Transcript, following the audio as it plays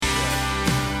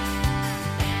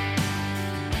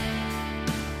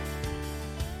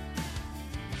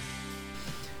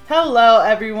Hello,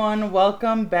 everyone.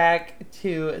 Welcome back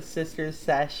to Sisters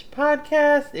Sesh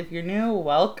Podcast. If you're new,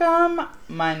 welcome.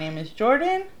 My name is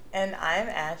Jordan. And I'm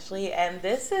Ashley, and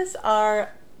this is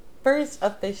our first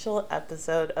official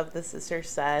episode of the Sister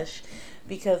Sesh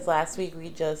because last week we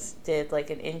just did like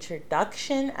an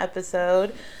introduction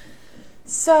episode.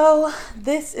 So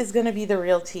this is going to be the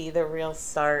real tea, the real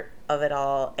start of it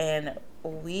all, and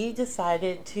we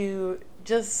decided to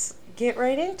just get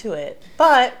right into it.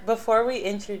 But before we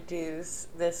introduce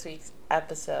this week's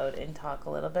episode and talk a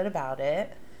little bit about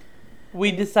it, we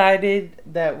decided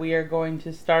that we are going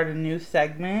to start a new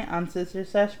segment on Sister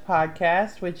Sesh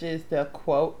Podcast, which is the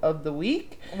quote of the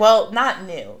week. Well, not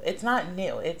new. It's not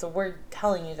new. We're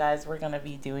telling you guys we're going to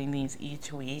be doing these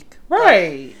each week.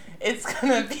 Right. It's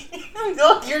going to be...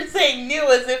 You're saying new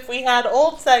as if we had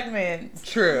old segments.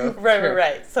 True.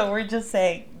 Right. So we're just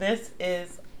saying this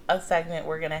is a segment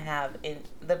we're going to have in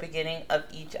the beginning of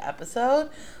each episode,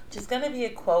 which is going to be a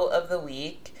quote of the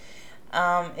week.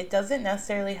 It doesn't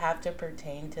necessarily have to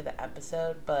pertain to the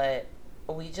episode, but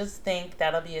we just think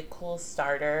that'll be a cool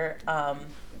starter.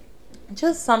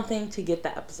 Just something to get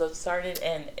the episode started,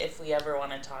 and if we ever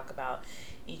want to talk about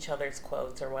each other's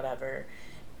quotes or whatever.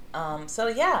 So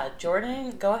yeah,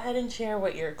 Jordan, go ahead and share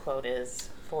what your quote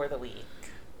is for the week.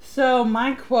 So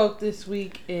my quote this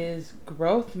week is,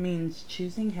 "Growth means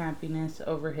choosing happiness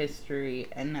over history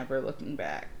and never looking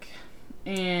back."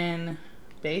 And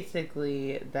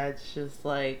basically, that's just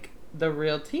like the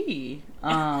real tea.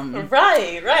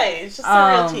 Right. It's just the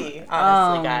real tea,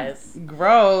 honestly, guys.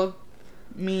 Growth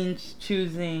means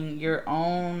choosing your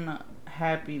own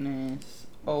happiness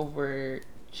over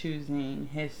choosing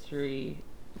history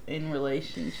in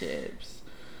relationships.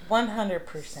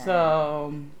 100%.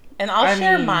 So... And I'll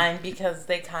share mine because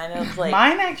they kind of like...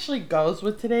 Mine actually goes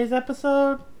with today's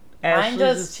episode. Mine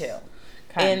does too.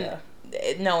 Kinda.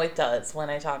 No, it does when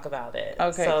I talk about it.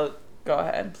 Okay. So go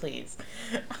ahead. Please.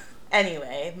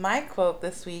 Anyway, my quote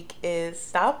this week is,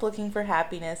 "Stop looking for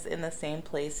happiness in the same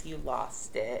place you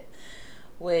lost it."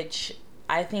 Which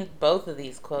I think both of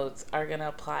these quotes are going to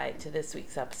apply to this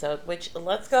week's episode. Which,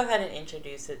 let's go ahead and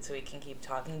introduce it so we can keep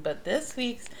talking. But this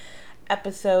week's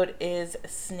episode is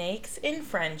snakes in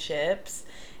friendships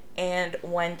and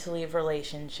when to leave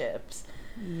relationships.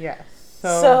 Yes.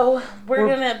 So we're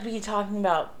going to be talking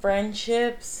about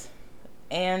friendships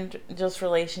and just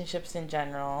relationships in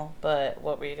general. But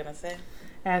what were you going to say?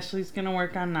 Ashley's going to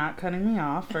work on not cutting me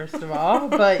off, first of all.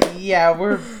 But yeah,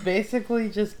 we're basically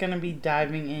just going to be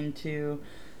diving into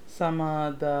some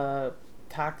of the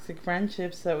toxic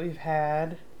friendships that we've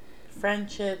had.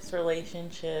 Friendships,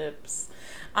 relationships,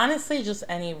 honestly just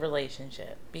any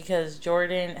relationship, because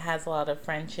Jordan has a lot of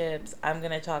friendships. I'm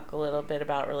going to talk a little bit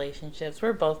about relationships.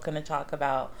 We're both going to talk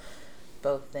about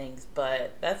both things,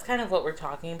 but that's kind of what we're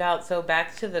talking about. So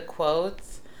back to the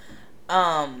quotes.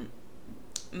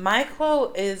 My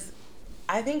quote is,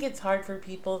 I think it's hard for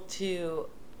people to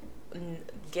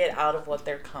get out of what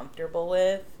they're comfortable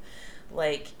with.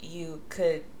 Like, you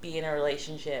could be in a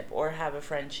relationship or have a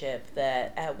friendship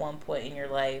that at one point in your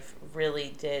life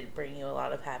really did bring you a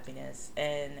lot of happiness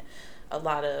and a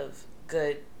lot of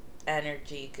good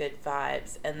energy, good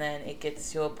vibes, and then it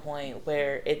gets to a point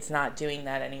where it's not doing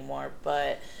that anymore.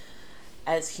 But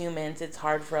as humans, it's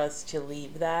hard for us to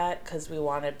leave that because we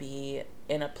want to be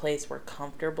in a place we're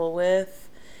comfortable with.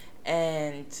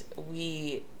 And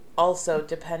we also,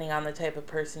 depending on the type of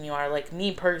person you are, like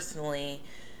me personally,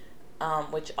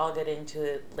 which I'll get into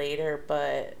it later,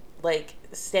 but like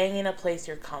staying in a place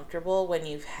you're comfortable when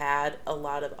you've had a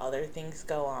lot of other things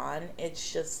go on,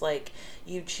 it's just like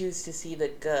you choose to see the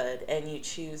good and you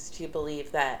choose to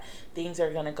believe that things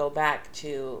are going to go back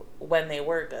to when they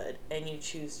were good, and you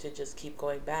choose to just keep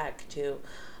going back to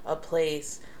a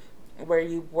place where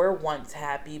you were once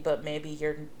happy, but maybe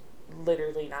you're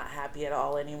literally not happy at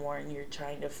all anymore and you're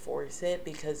trying to force it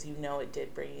because you know it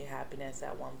did bring you happiness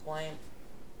at one point.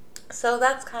 So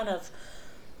that's kind of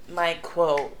my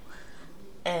quote.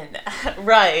 And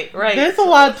right. There's a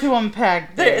lot to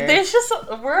unpack there.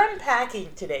 We're unpacking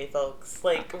today, folks.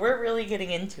 Like, we're really getting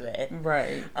into it.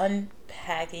 Right.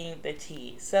 Unpacking the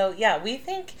tea. So yeah, we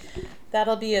think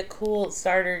that'll be a cool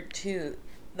starter to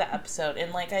the episode.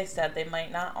 And like I said, they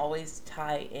might not always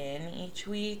tie in each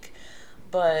week,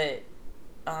 but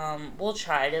we'll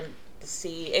try to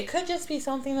see. It could just be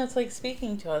something that's like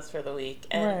speaking to us for the week.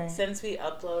 And since we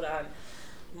upload on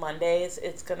Mondays,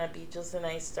 it's gonna be just a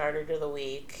nice starter to the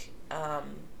week.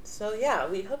 So yeah,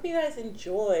 we hope you guys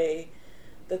enjoy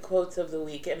the quotes of the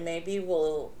week, and maybe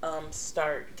we'll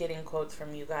start getting quotes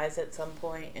from you guys at some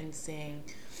point and seeing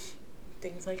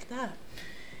things like that.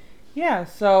 Yeah,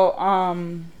 so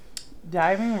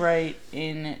diving right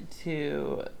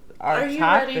into our Are you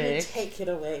topic ready to take it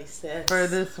away, sis? for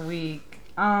this week.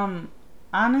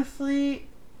 Honestly,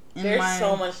 there's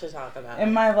so much to talk about.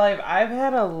 In my life, I've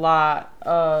had a lot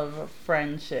of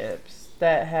friendships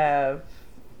that have,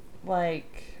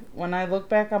 like, when I look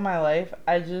back on my life,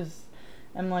 I just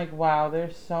am like, wow,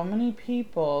 there's so many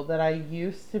people that I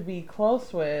used to be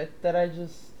close with that I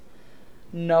just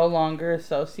no longer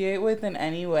associate with in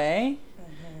any way.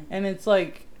 Mm-hmm. And it's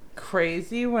like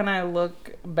crazy when I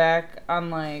look back on,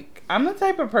 like, I'm the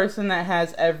type of person that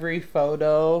has every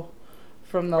photo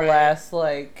from the last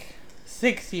like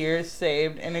 6 years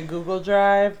saved in a Google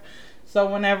Drive. So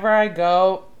whenever I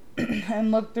go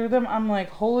and look through them, I'm like,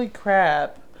 holy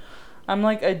crap, I'm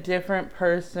like a different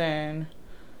person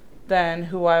than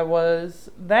who I was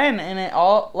then. And it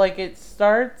all, like, it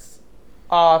starts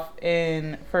off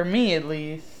in, for me at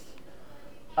least,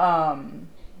 in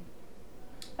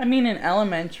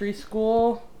elementary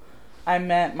school, I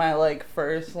met my, like,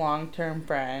 first long-term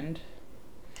friend.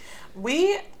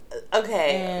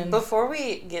 Before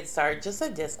we get started, just a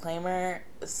disclaimer.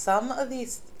 Some of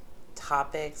these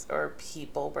topics or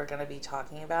people we're going to be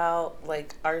talking about,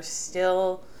 like, are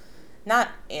still not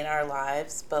in our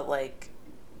lives, but, like,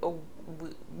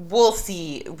 we'll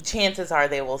see. Chances are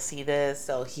they will see this,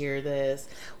 they'll hear this.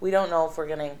 We don't know if we're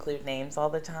going to include names all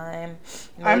the time.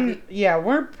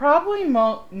 We're probably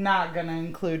not going to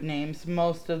include names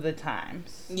most of the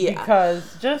times. Yeah.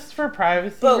 Because just for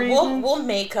privacy reasons. But we'll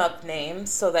make up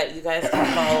names so that you guys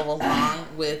can follow along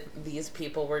with these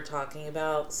people we're talking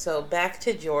about. So back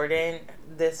to Jordan,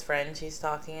 this friend she's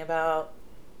talking about.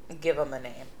 Give him a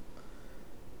name.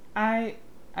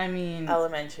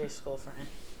 Elementary school friend.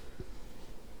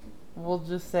 We'll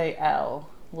just say L.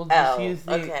 We'll just use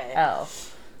the L.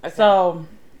 Okay. So,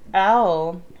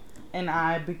 L and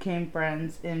I became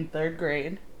friends in 3rd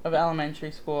grade of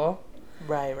elementary school.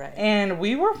 Right. And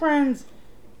we were friends,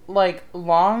 like,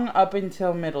 long up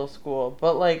until middle school.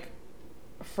 But, like,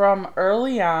 from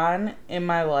early on in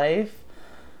my life,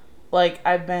 like,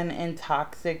 I've been in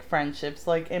toxic friendships.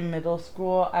 Like, in middle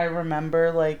school, I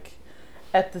remember, like,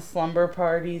 at the slumber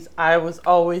parties, I was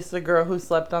always the girl who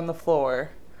slept on the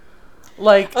floor.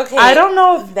 Like, okay, I don't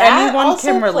know if anyone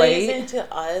can relate. That also plays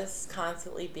into us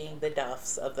constantly being the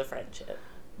duffs of the friendship.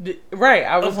 Right,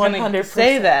 I was going to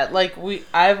say that. Like,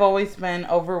 I've always been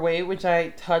overweight, which I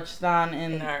touched on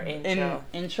in our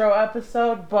intro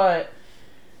episode. But,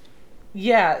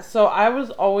 yeah, so I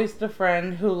was always the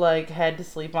friend who, like, had to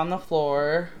sleep on the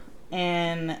floor.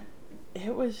 And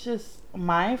it was just,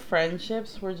 my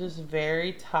friendships were just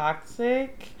very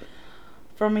toxic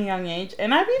from a young age.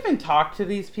 And I've even talked to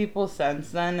these people since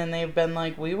then, and they've been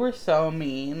like, we were so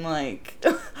mean. Like,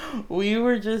 we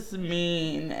were just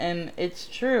mean. And it's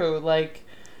true. Like,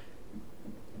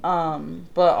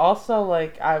 but also,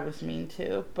 like, I was mean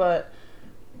too. But,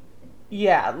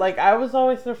 yeah, like, I was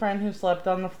always the friend who slept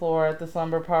on the floor at the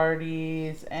slumber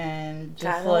parties and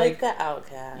just, kinda like the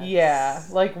outcast. Yeah,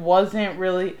 like, wasn't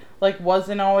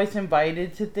always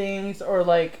invited to things, or,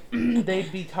 like, they'd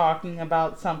be talking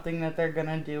about something that they're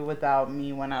gonna do without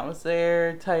me when I was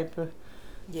there type of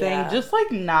thing. Just,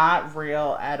 like, not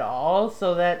real at all.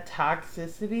 So that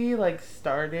toxicity, like,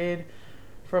 started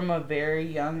from a very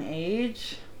young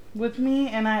age with me,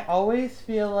 and I always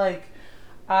feel like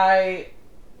I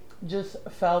just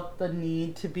felt the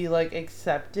need to be, like,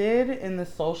 accepted in the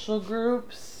social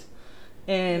groups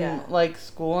in like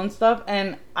school and stuff.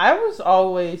 And I was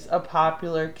always a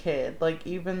popular kid. Like,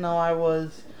 even though I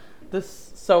was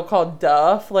this so-called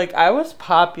duff, like, I was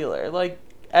popular. Like,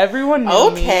 everyone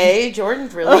knew me. Okay,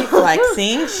 Jordan's really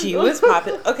flexing. She was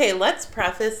popular. Okay, let's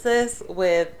preface this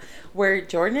with where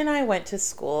Jordan and I went to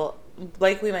school.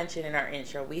 Like we mentioned in our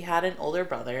intro, we had an older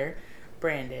brother,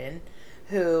 Brandon,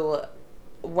 who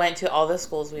went to all the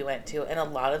schools we went to, and a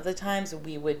lot of the times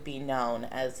we would be known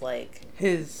as, like,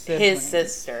 his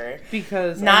sister.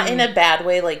 Because not in a bad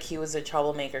way, like he was a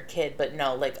troublemaker kid, but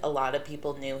no, like, a lot of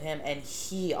people knew him, and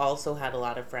he also had a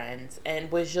lot of friends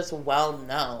and was just well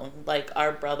known. Like,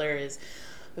 our brother is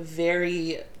a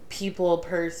very people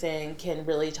person, can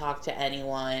really talk to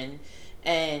anyone.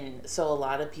 And so a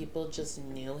lot of people just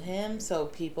knew him, so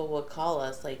people would call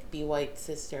us, like, B. White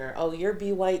sister. Oh, you're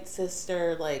B. White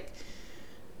sister, like,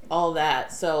 all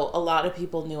that. So a lot of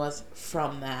people knew us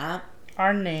from that.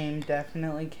 Our name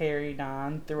definitely carried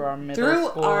on through our middle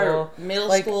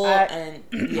school.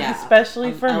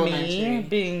 Especially for me,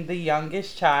 being the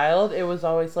youngest child, it was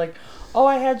always like, oh,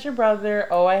 I had your brother,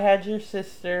 oh, I had your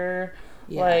sister,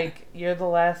 like, you're the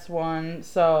last one.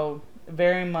 So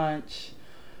very much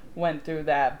went through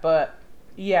that. But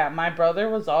yeah, my brother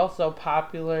was also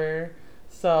popular.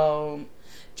 So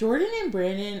Jordan and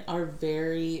Brandon are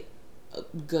very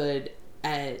good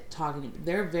at talking.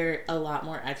 They're a lot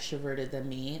more extroverted than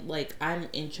me. Like, I'm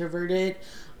introverted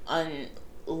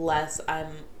unless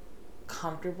I'm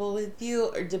comfortable with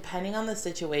you, or depending on the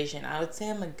situation. I would say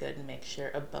I'm a good mixture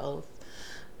of both.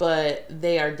 But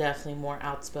they are definitely more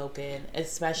outspoken,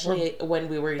 especially when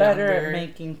we were better younger. at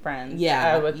making friends.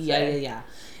 Yeah, I would say. yeah.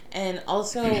 And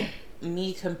also,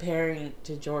 me comparing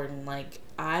to Jordan, like,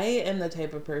 I am the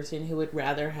type of person who would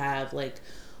rather have, like,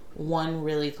 one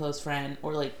really close friend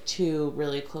or, like, two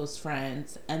really close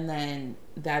friends, and then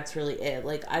that's really it.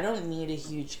 Like, I don't need a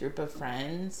huge group of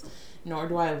friends, nor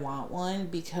do I want one,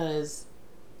 because,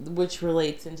 which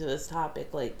relates into this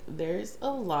topic, like, there's a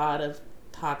lot of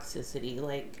toxicity,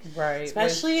 like, Right.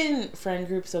 especially in friend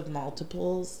groups of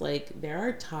multiples. Like, there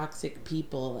are toxic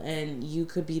people, and you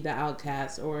could be the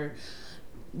outcast, or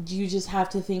you just have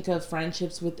to think of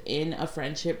friendships within a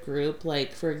friendship group.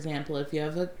 Like, for example, if you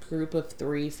have a group of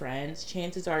 3 friends,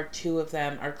 chances are 2 of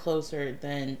them are closer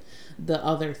than the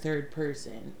other third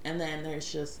person, and then there's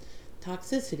just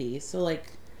toxicity. So,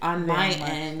 like, on my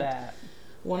end,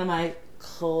 one of my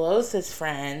closest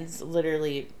friends,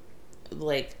 literally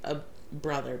like a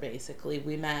brother, basically,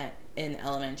 we met in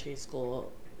elementary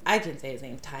school. I can say his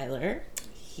name, Tyler.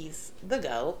 He's the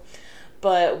GOAT.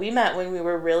 But we met when we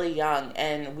were really young,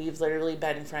 and we've literally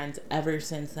been friends ever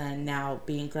since then, now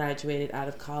being graduated out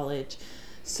of college.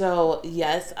 So,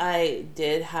 yes, I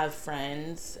did have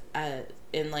friends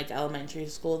in, like, elementary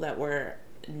school that were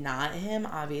not him,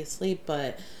 obviously,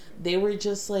 but they were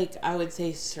just, like, I would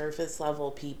say surface level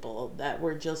people that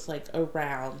were just, like,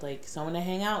 around, like, someone to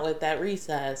hang out with at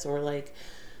recess, or, like,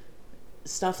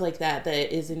 stuff like that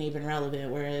isn't even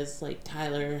relevant. Whereas, like,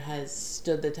 Tyler has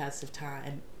stood the test of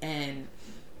time and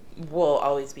will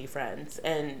always be friends,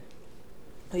 and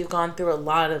we've gone through a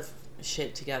lot of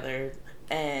shit together,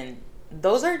 and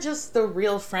those are just the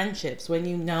real friendships, when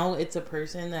you know it's a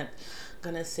person that's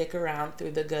gonna stick around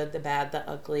through the good, the bad, the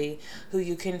ugly, who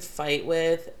you can fight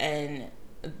with and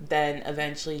then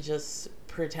eventually just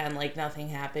pretend like nothing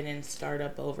happened and start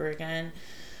up over again.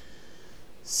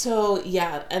 So,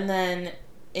 yeah, and then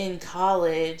in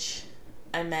college,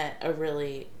 I met a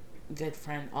really good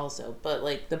friend also. But,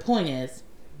 like, the point is,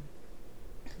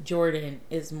 Jordan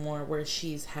is more where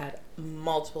she's had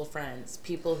multiple friends,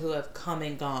 people who have come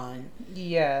and gone.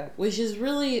 Yeah. Which is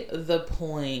really the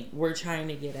point we're trying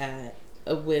to get at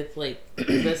with, like,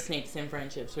 the snakes and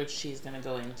friendships, which she's going to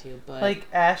go into. But, like,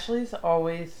 Ashley's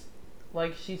always,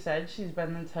 like she said, she's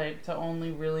been the type to only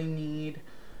really need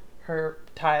her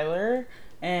Tyler.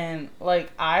 And,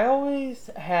 like, I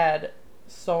always had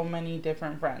so many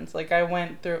different friends. Like, I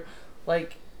went through,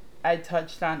 like, I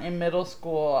touched on in middle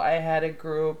school, I had a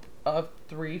group of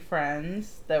 3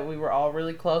 friends that we were all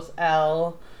really close.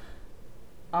 We'll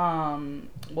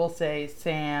say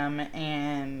Sam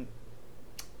and,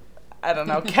 I don't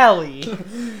know, Kelly.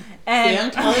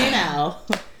 And Sam, Kelly, and Al.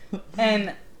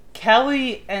 And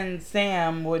Kelly and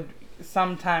Sam would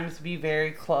sometimes be very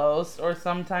close, or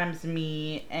sometimes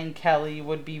me and Kelly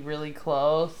would be really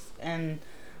close and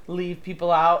leave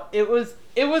people out. It was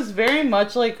very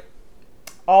much like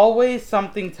always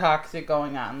something toxic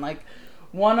going on. Like,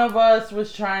 one of us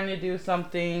was trying to do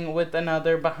something with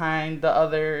another behind the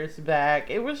other's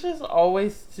back. It was just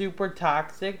always super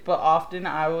toxic, but often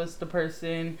I was the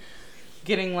person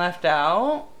getting left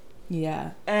out.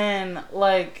 Yeah. And,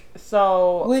 like,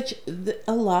 so... Which,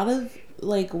 a lot of,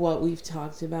 like, what we've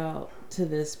talked about to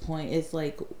this point is,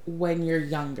 like, when you're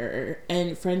younger.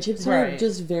 And friendships are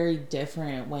just very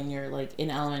different when you're, like, in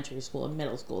elementary school and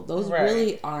middle school. Those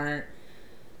really aren't...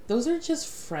 Those are just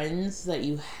friends that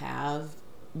you have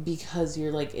because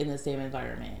you're, like, in the same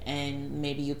environment. And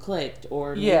maybe you clicked,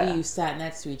 or maybe you sat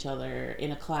next to each other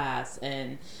in a class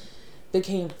and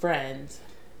became friends.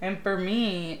 And for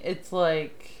me, it's,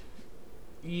 like...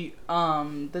 you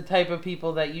the type of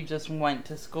people that you just went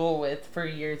to school with for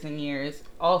years and years.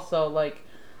 Also, like,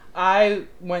 I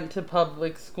went to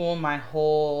public school my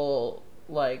whole,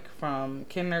 like, from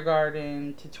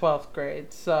kindergarten to 12th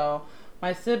grade. So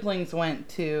my siblings went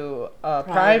to a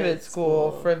private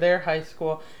school for their high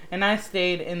school, and I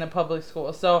stayed in the public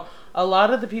school. So a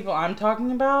lot of the people I'm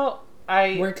talking about,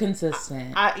 we're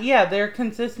consistent. Yeah, they're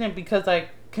consistent because I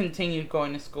continued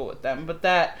going to school with them. But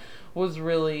that was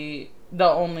really the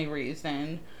only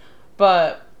reason.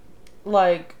 But,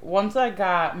 like, once I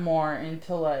got more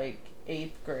into, like,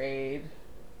 8th grade,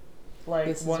 like,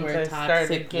 this is once where I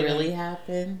started getting really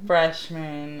happened.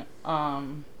 Freshman,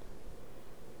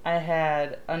 I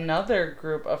had another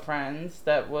group of friends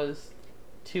that was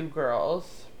 2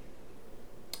 girls,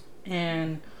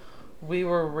 and we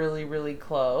were really, really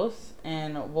close,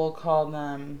 and we'll call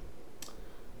them,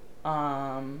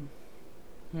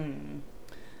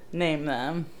 name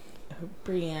them.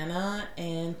 Brianna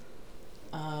and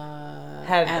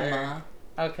Heather. Emma.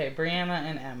 Okay, Brianna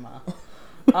and Emma.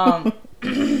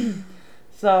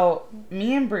 So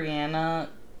me and Brianna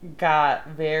got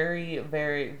very,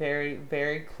 very, very,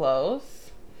 very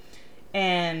close,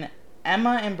 and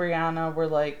Emma and Brianna were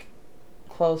like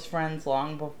close friends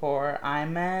long before I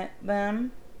met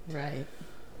them. Right.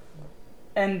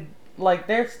 And like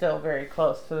they're still very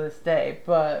close to this day,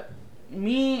 but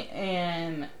me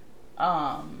and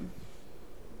I'm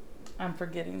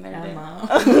forgetting their Emma.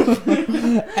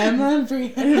 name. Emma and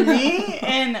Brianna. Me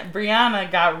and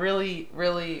Brianna got really,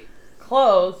 really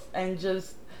close, and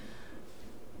just,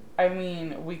 I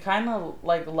mean, we kind of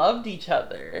like loved each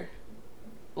other,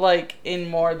 like in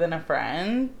more than a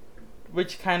friend,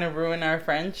 which kind of ruined our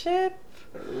friendship.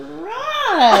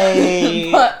 Right.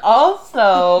 But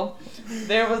also,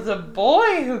 there was a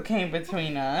boy who came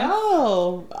between us.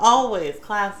 Oh, always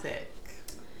classic.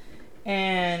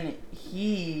 And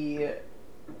he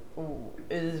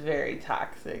is very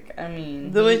toxic. I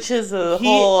mean, Which is a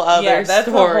whole other that's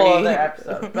story. a whole other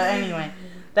episode. But anyway,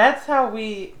 that's how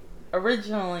we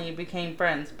originally became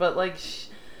friends. But like,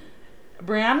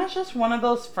 Brianna's just one of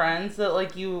those friends that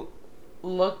like you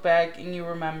look back and you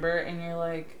remember and you're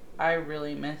like, I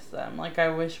really miss them. Like, I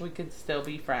wish we could still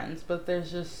be friends, but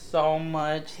there's just so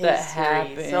much that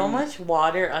happened. So much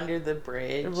water under the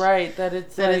bridge. Right, that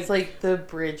it's like the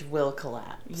bridge will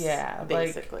collapse. Yeah,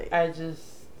 basically. Like, I just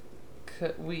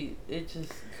it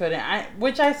just couldn't.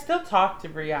 Which I still talk to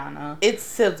Brianna. It's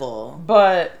civil.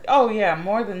 But, oh yeah,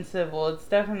 more than civil. It's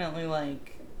definitely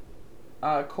like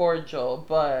cordial,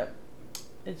 but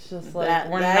it's just like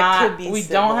we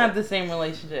don't have the same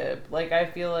relationship. Like, I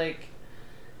feel like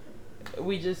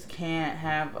we just can't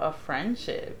have a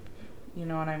friendship. You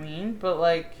know what I mean? But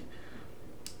like,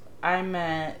 I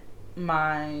met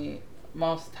my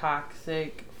most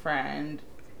toxic friend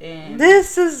in...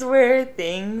 This is where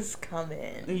things come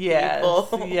in. Yes,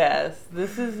 people. Yes.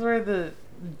 This is where the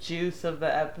juice of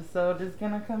the episode is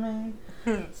gonna come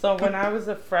in. So when I was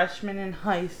a freshman in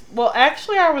high school... Well,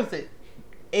 actually I was in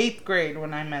 8th grade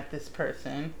when I met this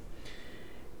person.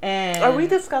 And are we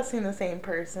discussing the same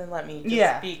person? Let me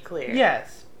just be clear.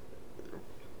 Yes.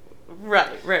 Right.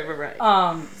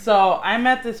 So I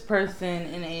met this person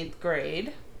in 8th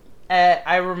grade.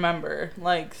 I remember,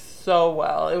 like, so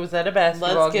well. It was at a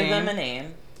basketball game. Let's give them a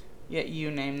name. Yeah, you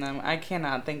name them. I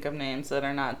cannot think of names that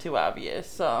are not too obvious,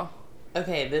 so.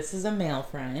 Okay, this is a male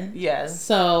friend. Yes.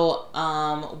 So,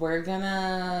 we're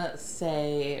gonna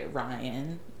say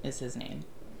Ryan is his name.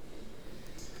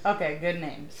 Okay, good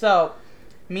name. So,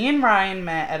 me and Ryan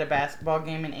met at a basketball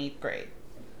game in 8th grade.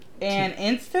 And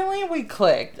instantly we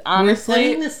clicked. Honestly, we're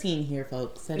setting the scene here,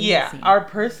 folks. Our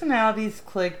personalities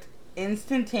clicked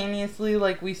instantaneously.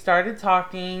 Like, we started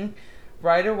talking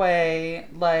right away.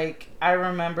 Like, I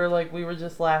remember, like, we were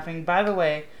just laughing. By the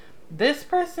way, this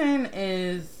person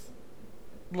is,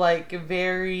 like,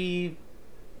 very,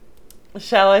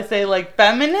 shall I say, like,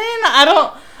 feminine? I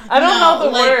don't know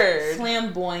the word.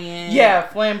 Flamboyant. Yeah,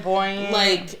 flamboyant.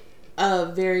 Like, a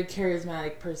very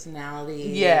charismatic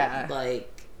personality. Yeah. Like,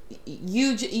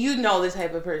 you know the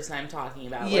type of person I'm talking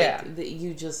about. Yeah.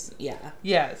 Like,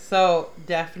 Yeah, so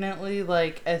definitely,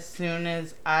 like, as soon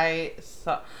as I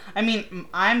saw... I mean,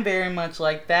 I'm very much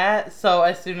like that, so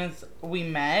as soon as we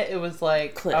met, it was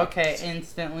like, clicked. Okay,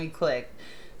 instantly clicked.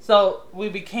 So, we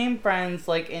became friends,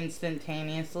 like,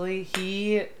 instantaneously.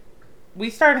 We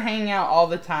started hanging out all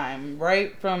the time,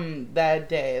 right from that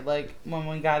day, like, when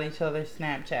we got each other's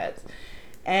Snapchats.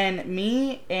 And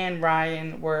me and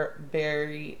Ryan were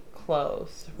very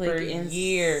close for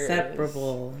years.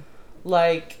 Inseparable.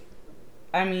 Like,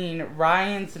 I mean,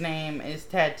 Ryan's name is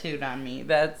tattooed on me.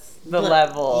 That's the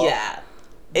level. Yeah.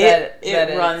 That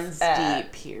it runs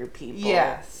deep here, people.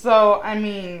 Yeah. So, I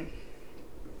mean,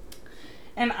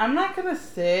 and I'm not going to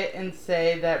sit and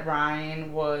say that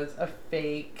Ryan was a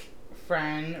fake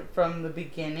friend from the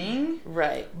beginning.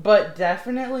 Right. But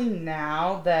definitely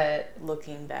now that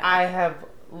looking back, I have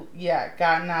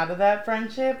gotten out of that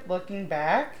friendship, looking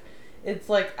back, it's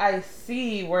like I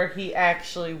see where he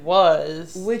actually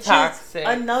was which toxic. Is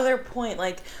another point.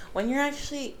 Like, when you're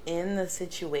actually in the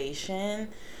situation,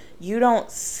 you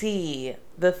don't see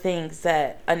the things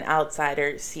that an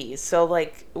outsider sees. So,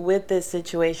 like, with this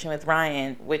situation with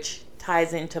Ryan, which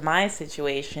ties into my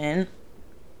situation,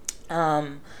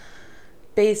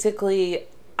 basically,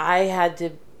 I had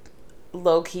to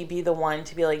low-key be the one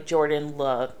to be like, Jordan,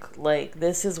 look, like,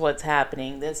 this is what's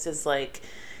happening. This is like,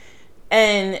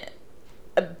 and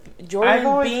Jordan I've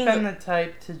always been the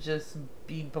type to just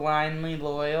be blindly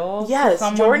loyal. Yes, to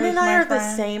someone Jordan who's and I my are friend.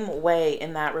 the same way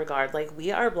in that regard. Like,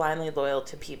 we are blindly loyal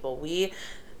to people. We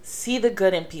see the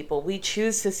good in people. We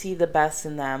choose to see the best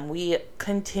in them. We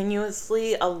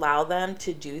continuously allow them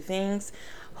to do things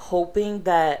hoping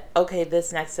that, okay,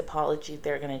 this next apology,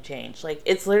 they're going to change. Like,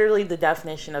 it's literally the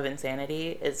definition of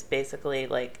insanity is basically,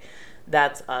 like,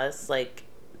 that's us, like,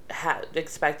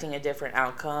 expecting a different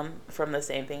outcome from the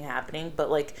same thing happening.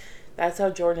 But, like, that's how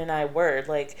Jordan and I were.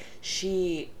 Like,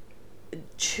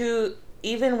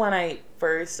 even when I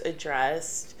first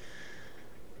addressed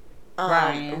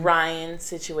Ryan's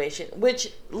situation,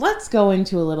 which let's go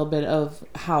into a little bit of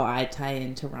how I tie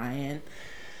into Ryan.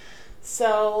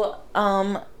 So,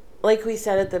 like we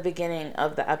said at the beginning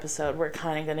of the episode, we're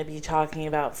kind of going to be talking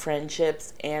about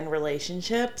friendships and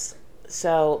relationships.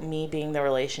 So, me being the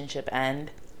relationship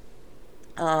end.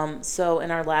 So in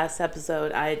our last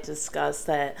episode, I discussed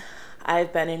that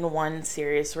I've been in one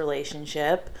serious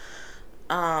relationship.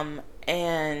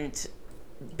 And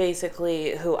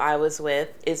basically who I was with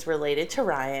is related to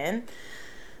Ryan,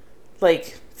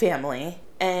 like family.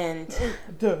 And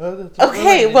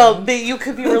okay, well, you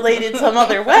could be related some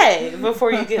other way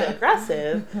before you get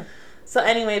aggressive. So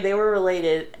anyway, they were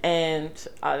related, and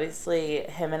obviously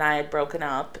him and I had broken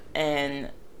up,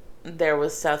 and there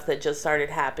was stuff that just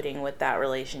started happening with that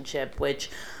relationship,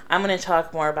 which I'm going to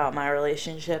talk more about my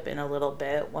relationship in a little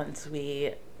bit once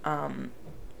we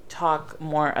talk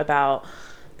more about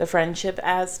the friendship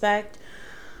aspect.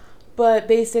 But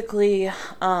basically,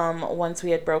 once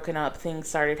we had broken up, things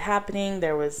started happening.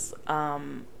 There was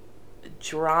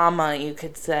drama, you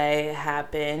could say,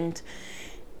 happened.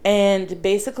 And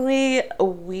basically,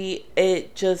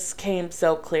 it just came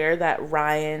so clear that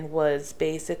Ryan was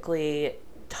basically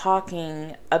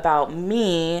talking about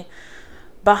me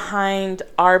behind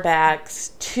our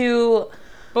backs to...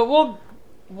 But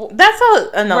that's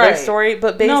another story,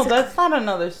 but basically... No, that's not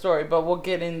another story, but we'll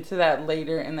get into that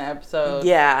later in the episode.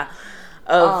 Yeah.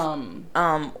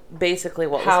 Basically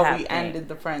what was happening. How we ended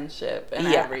the friendship and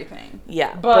everything.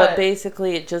 Yeah, but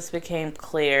basically it just became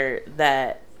clear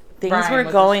that things were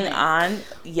going on.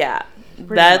 Yeah.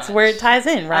 That's where it ties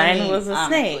in. Ryan was a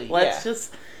snake. Let's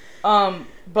just...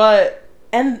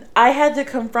 And I had to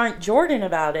confront Jordan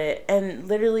about it and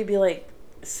literally be like,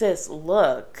 sis,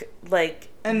 look, like...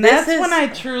 And that's when I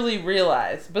truly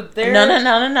realized. But there...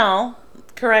 No.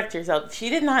 Correct yourself. She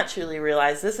did not truly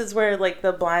realize. This is where, like,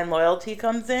 the blind loyalty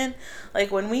comes in.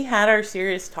 Like, when we had our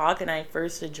serious talk and I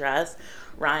first addressed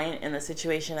Ryan in the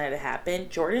situation that had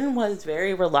happened, Jordan was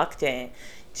very reluctant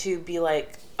to be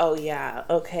like, oh, yeah,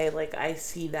 okay, like, I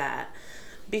see that.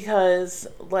 Because,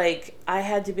 like, I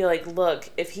had to be like, look,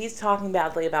 if he's talking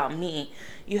badly about me,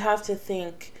 you have to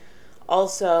think...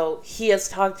 Also, he has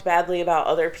talked badly about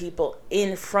other people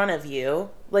in front of you.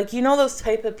 Like, you know those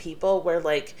type of people where,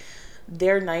 like,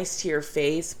 they're nice to your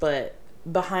face, but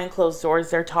behind closed doors,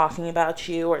 they're talking about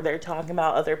you or they're talking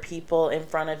about other people in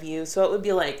front of you. So it would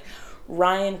be like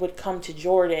Ryan would come to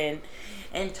Jordan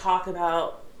and talk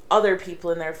about other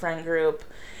people in their friend group.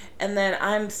 And then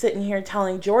I'm sitting here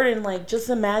telling Jordan, like, just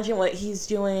imagine what he's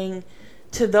doing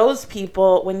to those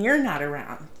people when you're not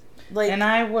around. Like, and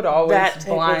I would always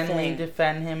blindly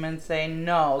defend him and say,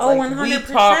 no, like, 100%. We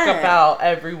talk about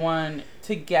everyone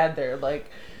together. Like,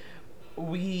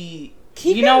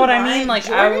 you know what I mean? Like,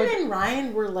 Jordan and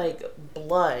Ryan were like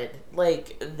blood.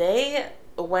 Like, they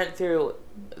went through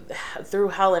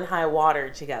hell and high water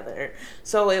together.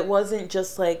 So it wasn't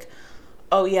just like,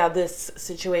 oh yeah, this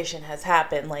situation has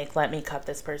happened, like, let me cut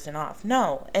this person off.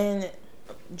 No. And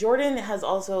Jordan has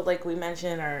also, like we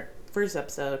mentioned in our first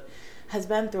episode, has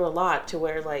been through a lot to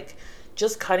where, like,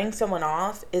 just cutting someone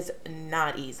off is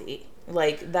not easy.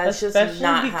 Like, that's especially just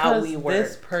not how we work.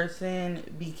 This person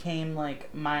became,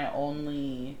 like, my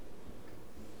only...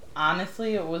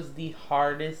 Honestly, it was the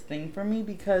hardest thing for me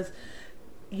because,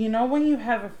 you know, when you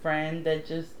have a friend that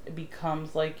just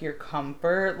becomes, like, your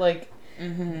comfort, like,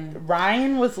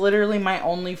 Ryan was literally my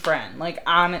only friend. Like,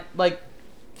 honest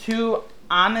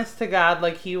to God,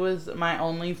 like, he was my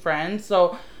only friend.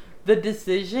 So the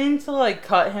decision to, like,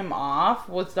 cut him off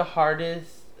was the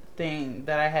hardest thing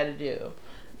that I had to do.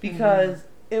 Because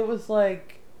it was,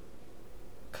 like,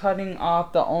 cutting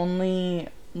off the only,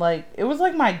 like, it was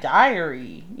like my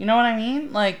diary. You know what I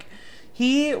mean? Like,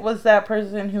 he was that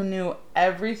person who knew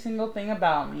every single thing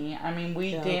about me. I mean,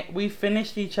 we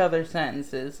finished each other's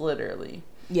sentences, literally.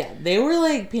 Yeah, they were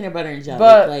like peanut butter and jelly.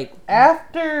 But like,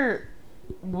 after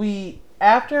we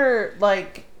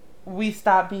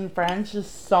stopped being friends,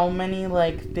 just so many,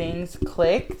 like, things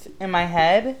clicked in my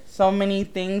head. So many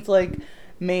things, like,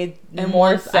 made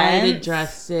more sense. I had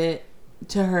addressed it,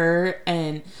 to her,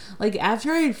 and like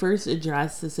after I had first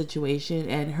addressed the situation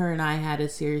and her and I had a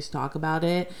serious talk about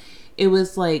it, it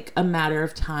was like a matter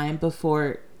of time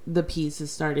before the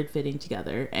pieces started fitting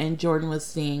together and Jordan was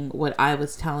seeing what I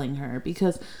was telling her,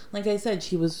 because like I said,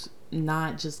 she was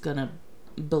not just gonna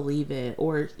believe it.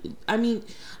 Or I mean,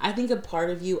 I think a part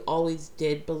of you always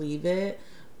did believe it,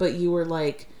 but you were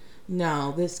like,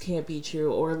 no, this can't be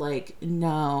true, or like,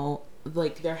 no,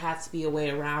 like there has to be a way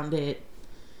around it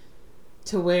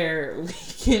to where we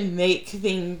can make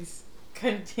things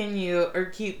continue or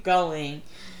keep going.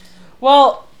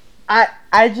 Well, I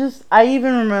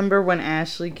even remember when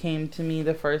Ashley came to me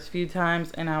the first few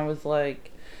times and I was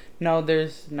like, no,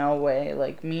 there's no way.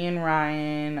 Like, me and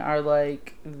Ryan are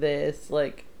like this.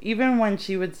 Like, even when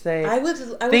she would say, I was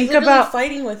literally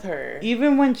fighting with her.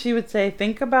 Even when she would say,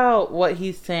 think about what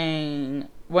he's saying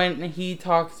when he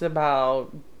talks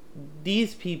about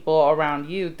these people around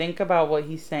you. Think about what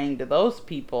he's saying to those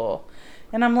people.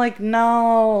 And I'm like,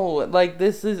 no, like,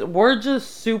 we're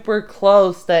just super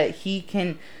close that he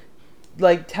can,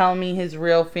 like, tell me his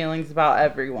real feelings about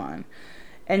everyone.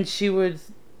 And she would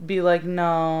be like,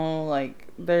 no, like,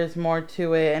 there's more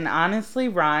to it. And honestly,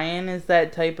 Ryan is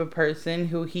that type of person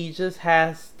who he just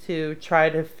has to try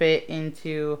to fit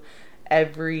into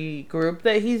every group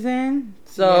that he's in.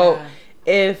 So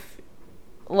if,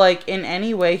 like, in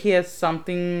any way he has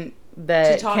something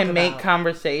that can make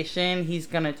conversation, he's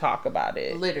gonna talk about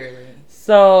it. Literally.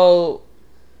 So,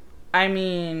 I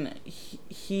mean,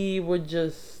 he would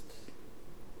just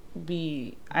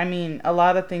be, I mean, a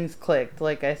lot of things clicked,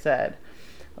 like I said.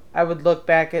 I would look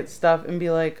back at stuff and be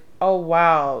like, oh,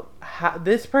 wow,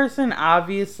 this person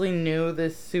obviously knew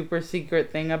this super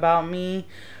secret thing about me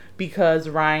because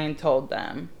Ryan told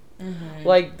them. Mm-hmm.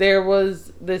 Like, there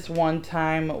was this one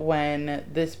time when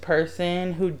this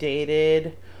person who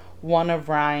dated one of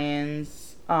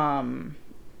Ryan's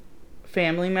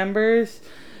family members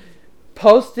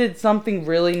posted something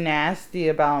really nasty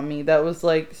about me that was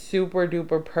like super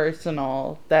duper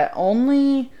personal that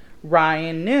only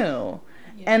Ryan knew.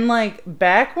 Yeah. And like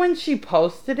back when she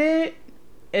posted it,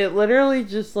 it literally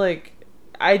just like,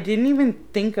 I didn't even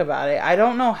think about it. I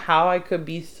don't know how I could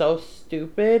be so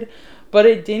stupid, but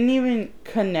it didn't even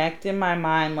connect in my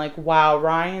mind like, wow,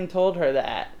 Ryan told her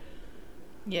that.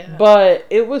 Yeah. But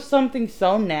it was something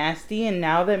so nasty, and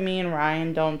now that me and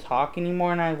Ryan don't talk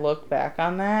anymore and I look back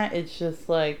on that, it's just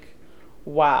like,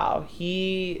 wow,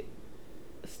 he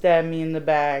stabbed me in the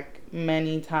back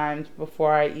many times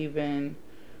before I even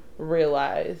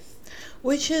realized.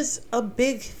 Which is a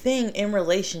big thing in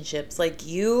relationships. Like,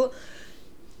 you're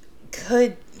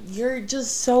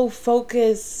just so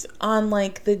focused on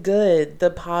like the good, the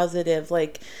positive.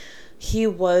 Like, he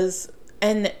was,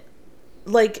 and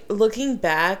like, looking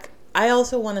back, I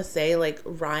also want to say, like,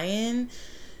 Ryan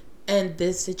and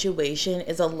this situation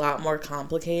is a lot more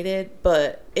complicated,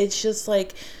 but it's just,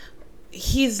 like,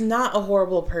 he's not a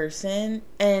horrible person,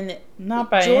 and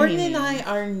not by Jordan any and I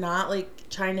are not, like,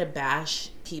 trying to bash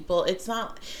people. It's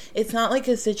not like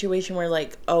a situation where,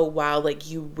 like, oh, wow, like,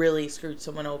 you really screwed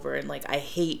someone over, and, like, I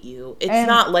hate you. It's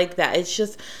not like that. It's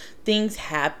just things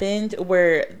happened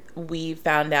where we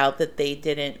found out that they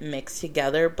didn't mix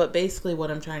together. But basically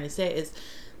what I'm trying to say is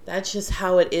that's just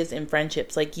how it is in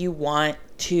friendships. Like, you want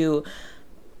to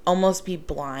almost be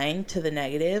blind to the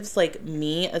negatives. Like,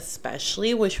 me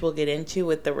especially, which we'll get into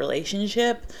with the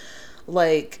relationship,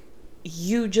 like,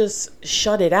 you just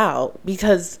shut it out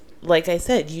because, like I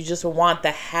said, you just want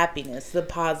the happiness, the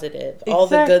positive, all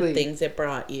the good things it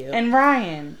brought you. And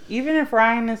Ryan, even if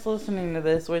Ryan is listening to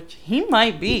this, which he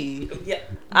might be, yeah,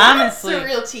 honestly,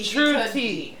 real tea. True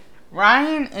tea.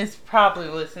 Ryan is probably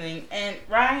listening. And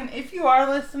Ryan, if you are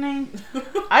listening,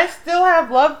 I still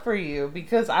have love for you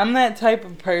because I'm that type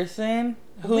of person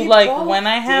who, like, when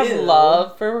I have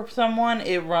love for someone,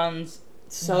 it runs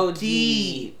so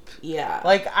deep. Yeah.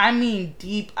 Like, I mean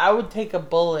deep. I would take a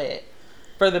bullet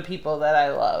for the people that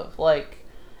I love. Like,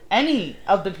 any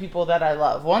of the people that I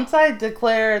love. Once I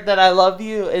declare that I love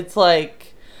you, it's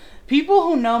like, people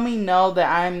who know me know that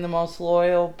I'm the most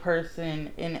loyal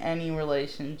person in any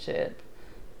relationship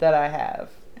that I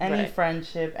have. Any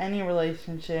friendship, any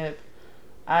relationship.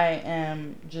 I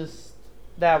am just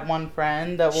that one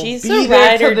friend that will be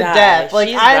there to the death. Like,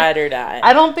 she's ride or die.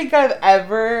 I don't think I've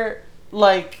ever,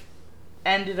 like,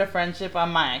 ended a friendship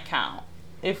on my account,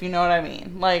 if you know what I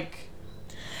mean. Like,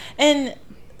 and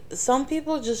some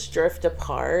people just drift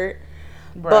apart,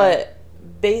 but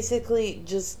basically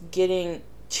just getting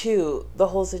to the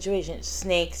whole situation,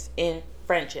 snakes in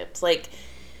friendships, like,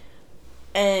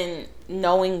 and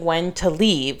knowing when to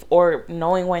leave or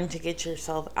knowing when to get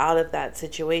yourself out of that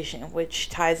situation, which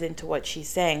ties into what she's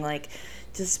saying. Like,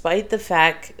 despite the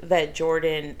fact that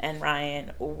Jordan and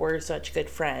Ryan were such good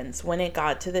friends, when it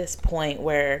got to this point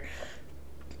where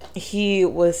he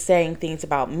was saying things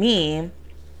about me,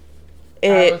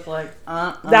 I was like,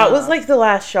 that was like the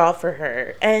last straw for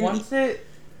her. And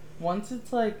once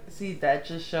it's like, see, that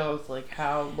just shows like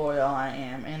how loyal I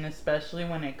am, and especially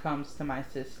when it comes to my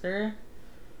sister.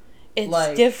 It's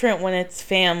like, different when it's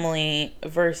family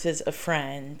versus a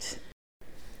friend.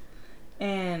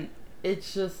 And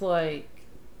it's just like,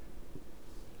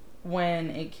 when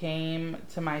it came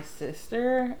to my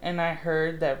sister and I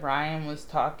heard that Ryan was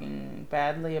talking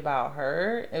badly about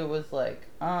her, it was like,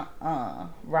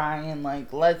 Ryan,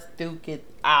 like, let's duke it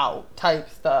out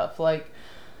type stuff. Like,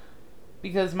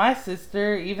 because my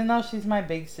sister, even though she's my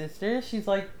big sister, she's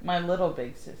like my little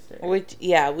big sister. Which,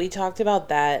 yeah, we talked about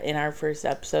that in our first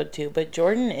episode too. But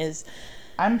Jordan is...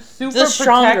 I'm super the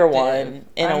stronger protective. one,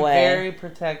 in a way. I'm very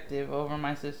protective over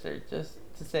my sister, just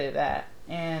to say that.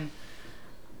 And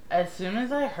as soon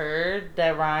as I heard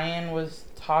that Ryan was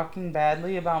talking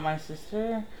badly about my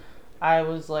sister, I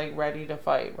was like ready to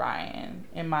fight Ryan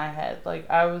in my head. Like,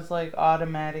 I was like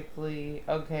automatically,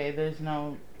 okay, there's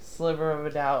no sliver of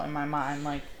a doubt in my mind.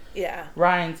 Like, yeah,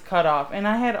 Ryan's cut off. And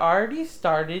I had already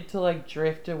started to like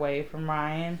drift away from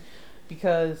Ryan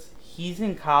because he's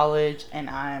in college and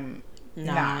I'm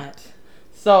not.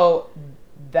 So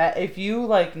that if you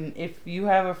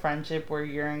have a friendship where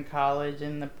you're in college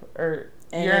and you're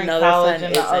in college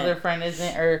and the other friend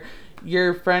isn't, or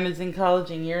your friend is in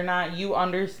college and you're not, you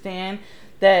understand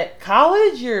that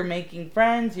college, you're making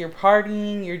friends, you're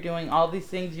partying, you're doing all these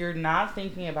things, you're not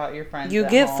thinking about your friends. You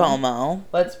get FOMO.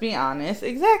 Let's be honest.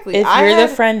 Exactly. If you're the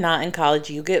friend not in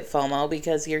college, you get FOMO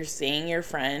because you're seeing your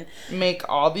friend make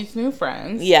all these new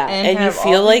friends. Yeah, and you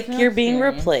feel like you're being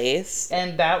replaced.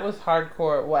 And that was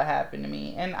hardcore what happened to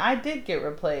me. And I did get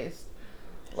replaced.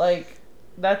 Like,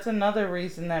 that's another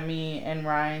reason that me and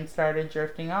Ryan started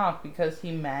drifting off, because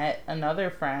he met another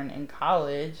friend in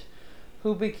college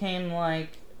who became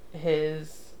like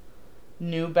his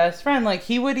new best friend. Like,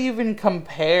 he would even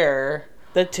compare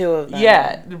the two of them.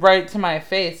 Yeah, right to my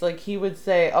face. Like, he would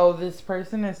say, oh, this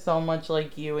person is so much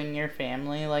like you and your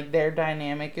family. Like, their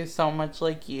dynamic is so much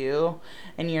like you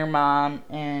and your mom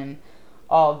and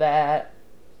all that.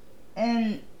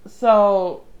 And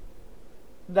so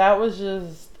that was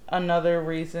just another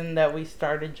reason that we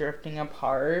started drifting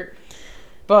apart.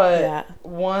 But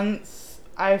once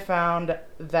I found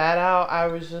that out, I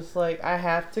was just like, I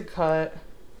have to cut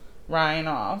Ryan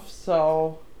off.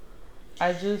 So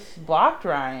I just blocked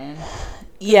Ryan.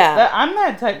 Yeah. I'm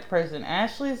that type of person.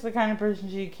 Ashley's the kind of person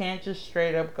she can't just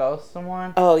straight up ghost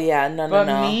someone. Oh, yeah. No.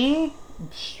 But me,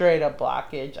 straight up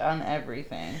blockage on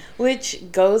everything.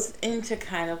 Which goes into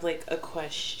kind of like a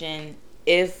question.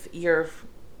 If your,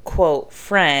 quote,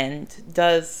 friend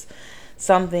does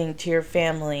something to your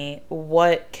family,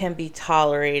 what can be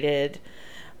tolerated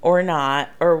or not,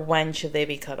 or when should they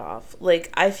be cut off?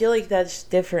 Like, I feel like that's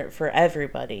different for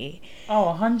everybody.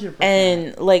 Oh, 100%.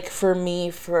 And, like, for me,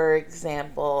 for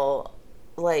example,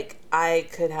 like, I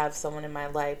could have someone in my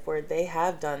life where they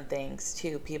have done things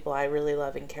to people I really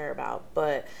love and care about,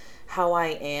 but how I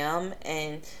am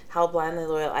and how blindly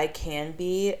loyal I can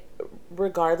be,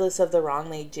 regardless of the wrong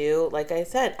they do, like I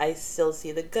said, I still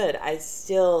see the good. I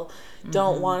still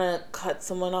don't want to cut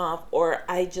someone off, or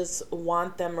I just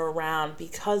want them around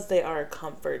because they are a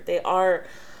comfort. They are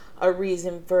a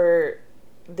reason for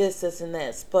this, and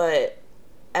this. But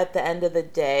at the end of the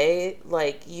day,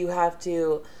 like, you have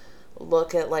to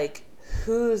look at, like,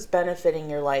 who's benefiting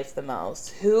your life the most,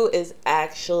 who is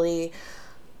actually,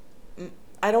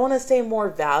 I don't want to say more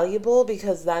valuable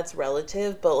because that's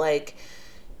relative, but like,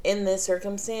 in this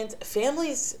circumstance,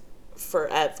 family's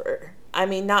forever. I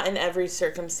mean, not in every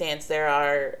circumstance. There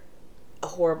are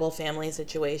horrible family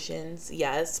situations,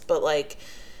 yes, but like,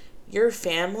 your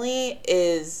family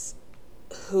is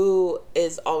who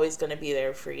is always going to be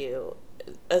there for you,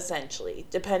 essentially,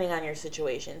 depending on your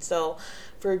situation. So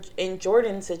in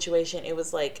Jordan's situation, it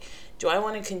was like, do I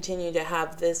want to continue to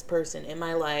have this person in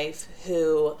my life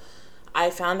who I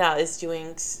found out is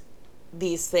doing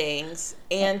these things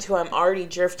and who I'm already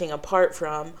drifting apart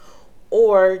from,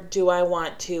 or do I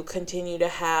want to continue to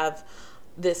have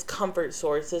this comfort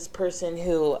source, this person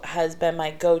who has been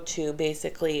my go-to,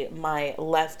 basically my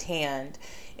left hand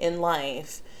in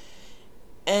life?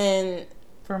 And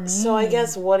for me, so I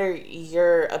guess, what are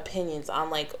your opinions on,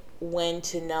 like, when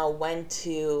to know when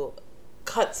to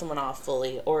cut someone off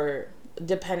fully, or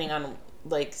depending on,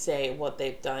 like, say, what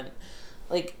they've done?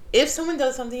 Like, if someone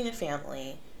does something to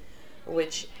family,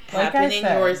 which Like happened I in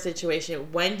said. your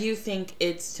situation, when do you think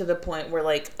it's to the point where,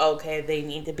 like, okay, they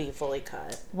need to be fully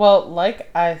cut? Well, like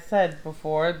I said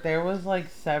before, there was like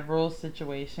several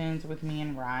situations with me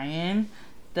and Ryan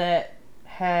that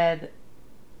had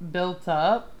built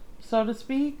up, so to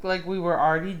speak. Like, we were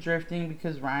already drifting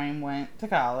because Ryan went to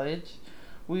college.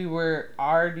 We were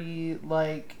already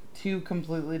like two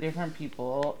completely different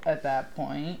people at that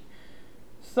point.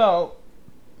 So,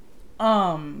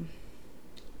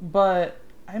 but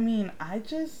I mean,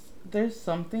 there's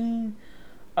something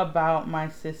about my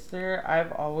sister.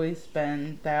 I've always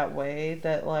been that way,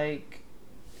 that like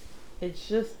it's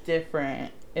just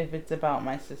different if it's about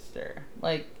my sister.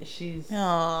 Like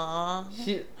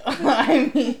Aww.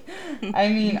 I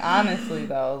mean honestly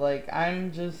though, like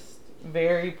I'm just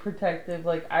very protective.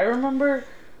 Like I remember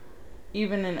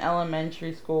even in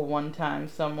elementary school one time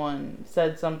someone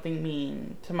said something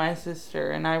mean to my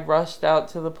sister and I rushed out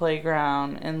to the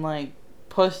playground and like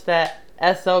pushed that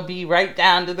SOB right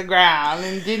down to the ground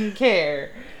and didn't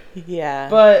care. Yeah.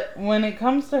 But when it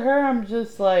comes to her, I'm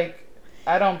just like,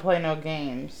 I don't play no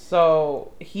games.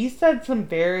 So he said some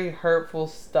very hurtful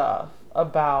stuff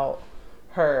about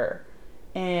her.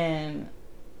 And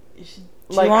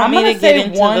like, I'm going to say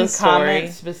one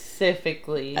comment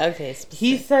specifically. Okay,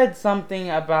 He said something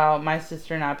about my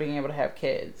sister not being able to have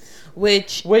kids.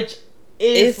 Which is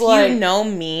if like, you know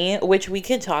me, which we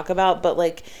could talk about, but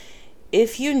like,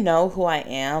 if you know who I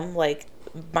am, like,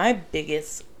 my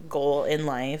biggest goal in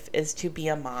life is to be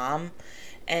a mom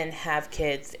and have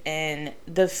kids. And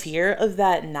the fear of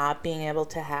that not being able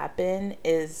to happen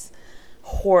is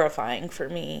horrifying for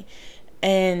me.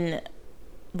 And,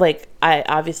 like, I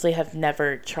obviously have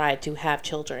never tried to have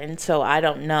children, so I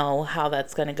don't know how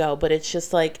that's going to go. But it's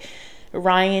just, like,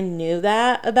 Ryan knew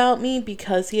that about me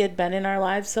because he had been in our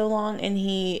lives so long and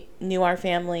he knew our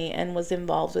family and was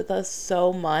involved with us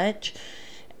so much.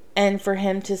 And for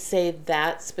him to say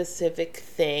that specific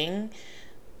thing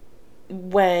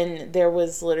when there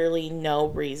was literally no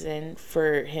reason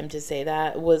for him to say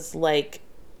that was like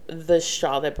the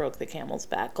straw that broke the camel's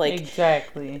back. Like,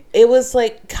 exactly. It was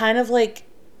like kind of like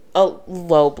a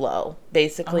low blow.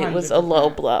 Basically, 100%. It was a low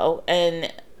blow.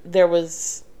 And there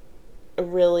was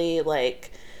really,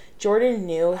 like, Jordan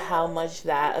knew how much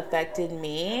that affected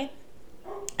me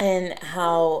and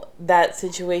how that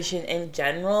situation in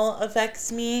general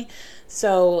affects me.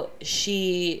 So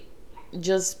she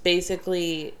just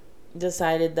basically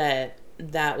decided that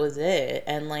that was it,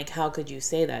 and like, how could you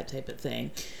say that type of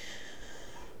thing?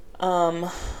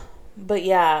 But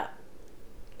yeah,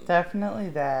 definitely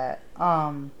that.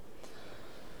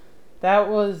 That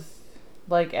was,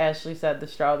 like Ashley said, the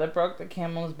straw that broke the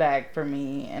camel's back for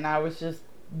me, and I was just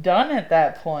done at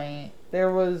that point.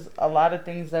 There was a lot of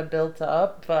things that built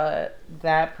up, but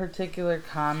that particular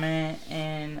comment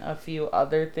and a few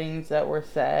other things that were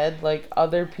said, like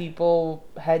other people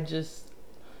had just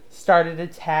started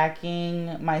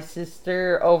attacking my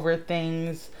sister over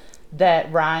things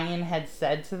that Ryan had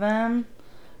said to them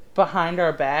behind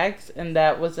our backs, and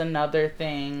that was another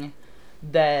thing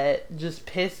that just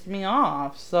pissed me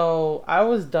off. So I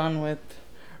was done with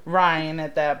Ryan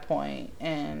at that point,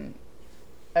 and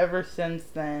ever since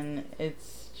then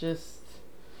it's just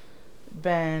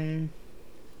been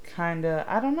kind of,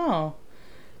 I don't know,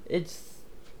 it's,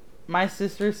 my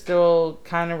sister's still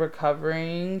kind of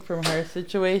recovering from her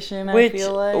situation. Which I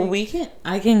feel like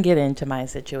I can get into my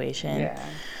situation. Yeah.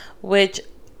 Which,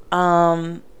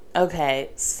 okay,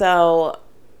 so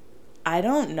I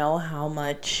don't know how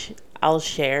much I'll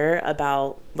share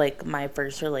about like my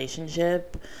first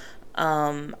relationship.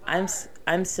 I'm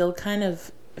still kind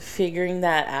of figuring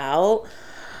that out.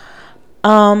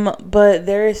 But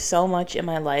there is so much in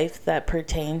my life that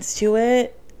pertains to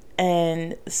it,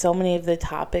 and so many of the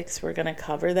topics we're gonna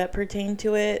cover that pertain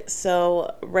to it.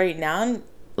 So right now,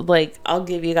 like, I'll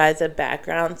give you guys a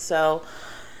background. So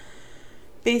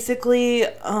basically,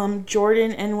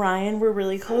 Jordan and Ryan were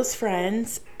really close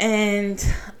friends, and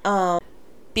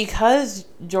because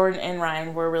Jordan and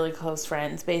Ryan were really close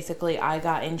friends, basically I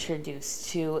got introduced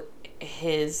to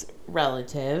his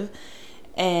relative,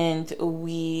 and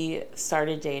we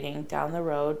started dating down the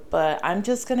road. But I'm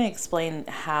just going to explain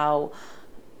how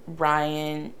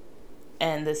Ryan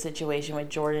and the situation with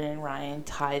Jordan and Ryan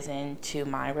ties into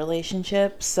my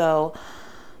relationship. So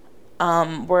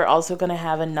we're also going to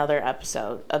have another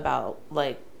episode about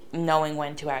like knowing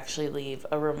when to actually leave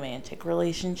a romantic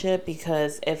relationship,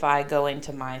 because if I go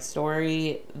into my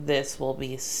story, this will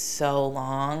be so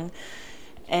long.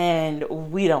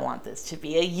 And we don't want this to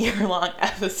be a year-long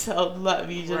episode. Let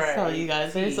me just tell you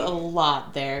guys, there's a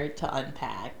lot there to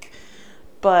unpack.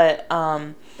 But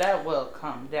that will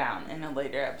come down in a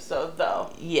later episode,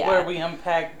 though. Yeah. Where we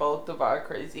unpack both of our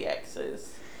crazy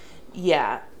exes.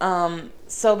 Yeah.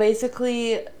 So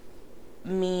basically,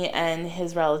 me and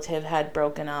his relative had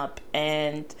broken up,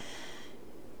 and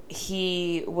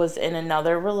he was in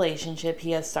another relationship.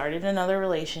 He has started another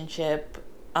relationship.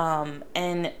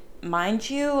 And mind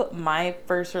you, my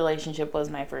first relationship was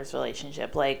my first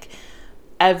relationship. Like,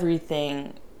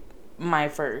 everything, my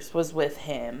first, was with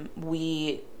him.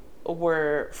 We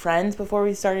were friends before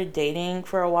we started dating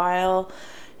for a while,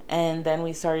 and then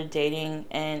we started dating.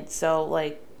 And so,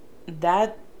 like,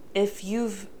 that, if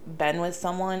you've been with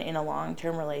someone in a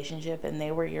long-term relationship and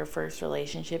they were your first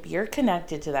relationship, you're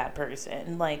connected to that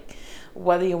person. Like,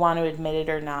 whether you want to admit it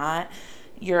or not,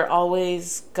 you're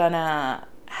always gonna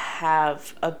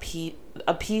have a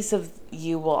piece of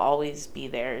you will always be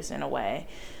theirs in a way.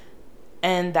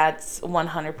 And that's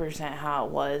 100% how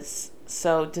it was.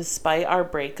 So despite our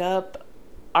breakup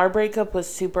was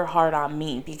super hard on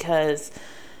me, because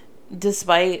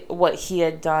despite what he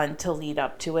had done to lead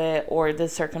up to it, or the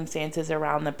circumstances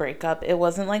around the breakup, it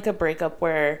wasn't like a breakup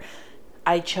where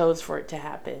I chose for it to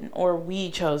happen or we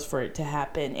chose for it to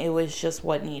happen. It was just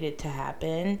what needed to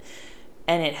happen,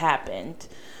 and it happened.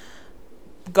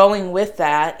 Going with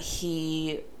that,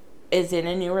 he is in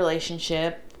a new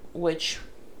relationship, which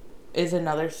is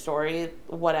another story,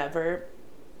 whatever.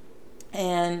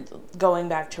 And going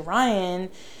back to Ryan,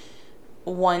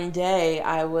 one day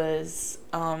I was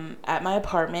at my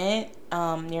apartment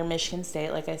near Michigan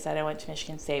State. Like I said, I went to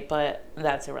Michigan State, but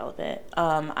that's irrelevant.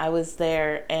 I was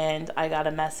there, and I got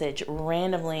a message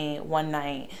randomly one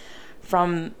night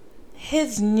from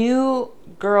his new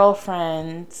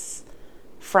girlfriend's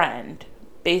friend.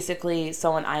 Basically,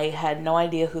 someone I had no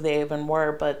idea who they even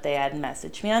were, but they had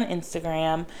messaged me on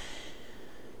Instagram.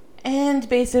 And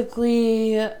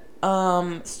basically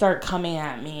start coming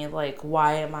at me like,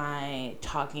 why am I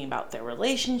talking about their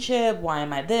relationship? Why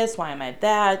am I this? Why am I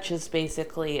that? Just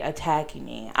basically attacking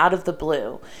me out of the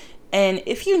blue. And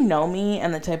if you know me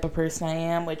and the type of person I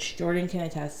am, which Jordan can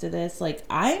attest to this, like,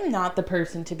 I'm not the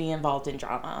person to be involved in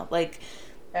drama. Like,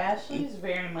 Ashley's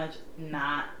very much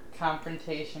not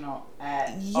confrontational at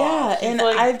all. Yeah, She's and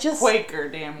like I've just Quaker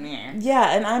damn near.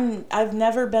 Yeah, and I've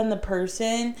never been the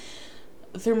person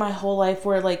through my whole life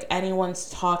where, like, anyone's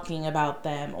talking about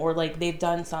them, or like they've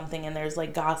done something and there's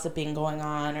like gossiping going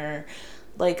on, or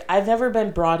like, I've never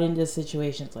been brought into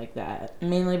situations like that,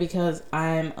 mainly because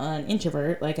I'm an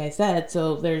introvert, like I said,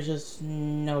 so there's just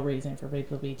no reason for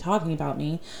people to be talking about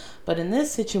me. But in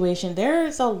this situation,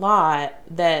 there's a lot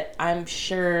that I'm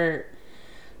sure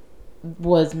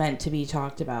was meant to be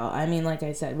talked about. I mean, like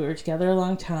I said, we were together a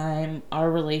long time.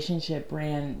 Our relationship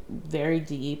ran very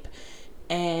deep.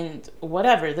 And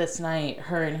whatever, this night,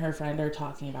 her and her friend are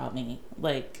talking about me.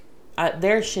 Like,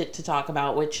 there's shit to talk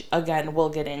about, which, again, we'll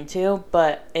get into,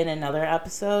 but in another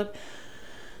episode.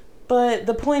 But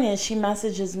the point is, she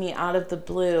messages me out of the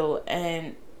blue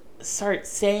and starts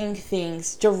saying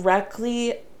things,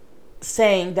 directly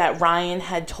saying that Ryan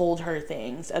had told her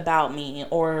things about me,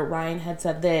 or Ryan had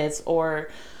said this, or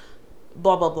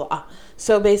blah, blah, blah.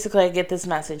 So basically, I get this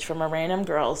message from a random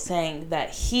girl saying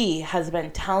that he has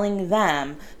been telling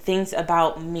them things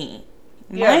about me.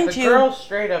 Yeah, Mind the you, girl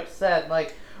straight up said,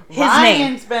 like, his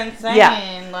Ryan's name. been saying,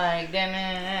 Yeah. like, da,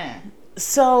 da, da.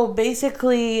 So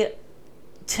basically,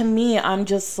 to me, I'm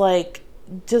just like,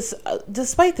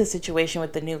 despite the situation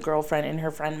with the new girlfriend and her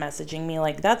friend messaging me,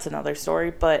 like, that's another story.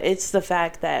 But it's the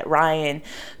fact that Ryan,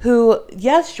 who,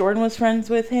 yes, Jordan was friends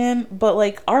with him, but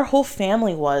like, our whole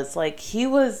family was, like, he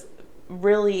was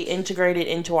really integrated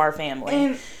into our family.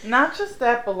 And not just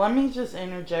that, but let me just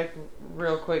interject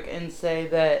real quick and say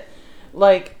that,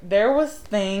 like, there was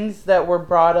things that were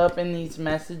brought up in these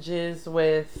messages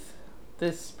with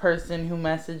this person who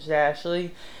messaged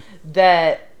Ashley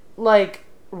that, like,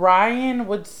 Ryan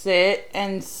would sit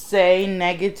and say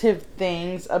negative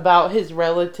things about his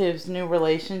relative's new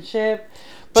relationship,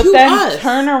 but To then us.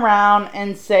 turn around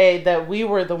and say that we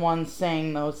were the ones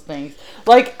saying those things.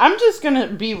 Like, I'm just gonna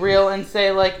be real and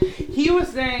say, like, he was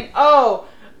saying,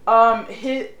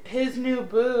 his new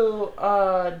boo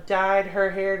dyed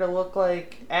her hair to look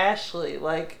like Ashley,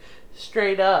 like,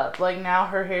 straight up. Like, now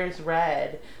her hair's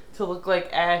red to look like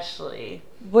Ashley.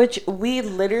 Which we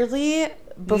literally,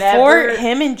 before Never-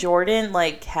 him and Jordan,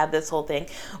 like, had this whole thing,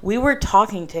 we were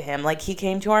talking to him. Like, he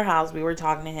came to our house, we were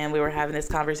talking to him, we were having this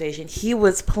conversation. He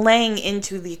was playing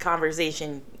into the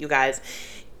conversation, you guys,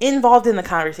 involved in the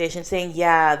conversation, saying,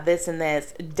 yeah, this and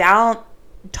this, down,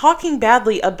 talking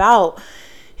badly about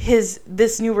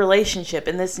this new relationship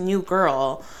and this new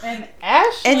girl. And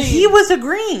Ashley... And he was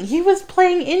agreeing. He was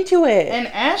playing into it. And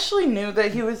Ashley knew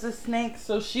that he was a snake,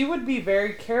 so she would be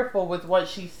very careful with what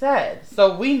she said.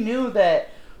 So we knew that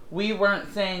we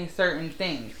weren't saying certain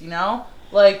things, you know?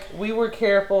 Like, we were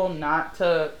careful not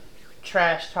to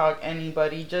trash talk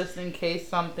anybody just in case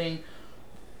something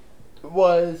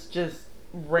was just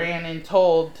ran and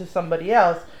told to somebody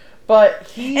else. But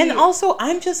he... And also,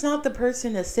 I'm just not the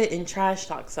person to sit and trash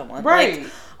talk someone. Right.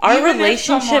 Like, our Even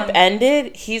relationship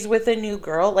ended. He's with a new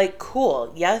girl. Like,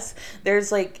 cool. Yes,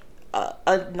 there's, like,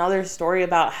 another story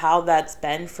about how that's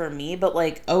been for me. But,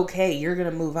 like, okay, you're going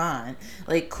to move on.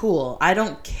 Like, cool. I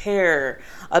don't care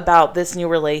about this new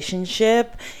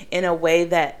relationship in a way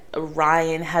that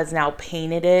Ryan has now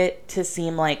painted it to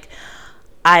seem like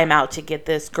I'm out to get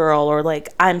this girl, or like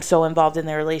I'm so involved in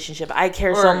their relationship. I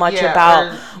care so much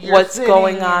about what's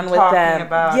going on with them.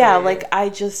 Yeah, like I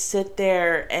just sit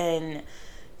there and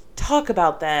talk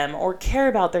about them or care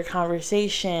about their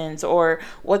conversations or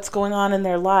what's going on in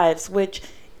their lives, which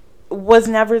was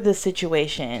never the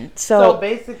situation. So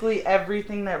basically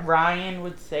everything that Ryan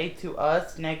would say to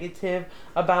us negative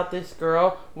about this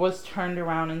girl was turned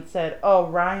around and said, oh,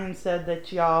 Ryan said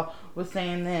that y'all was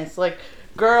saying this. Like,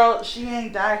 girl, she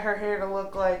ain't dyed her hair to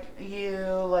look like you.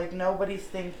 Like, nobody's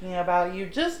thinking about you.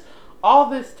 Just all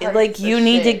this type like, of you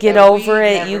need to get over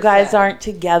it. You guys aren't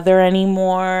together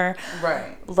anymore.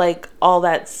 Right. Like, all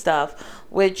that stuff.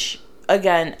 Which,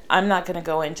 again, I'm not going to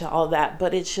go into all that.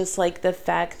 But it's just, like, the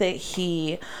fact that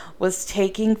he was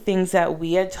taking things that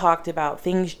we had talked about,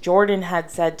 things Jordan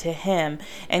had said to him,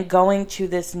 and going to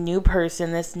this new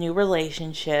person, this new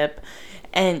relationship,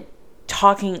 and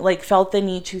talking, like, felt the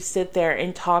need to sit there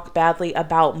and talk badly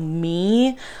about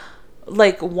me.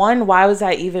 Like, one, why was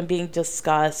that even being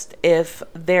discussed if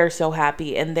they're so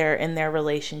happy and they're in their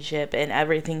relationship and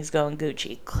everything's going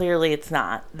Gucci? Clearly it's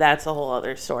not. That's a whole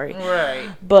other story. Right.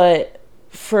 But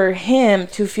for him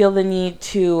to feel the need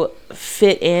to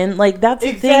fit in, like, that's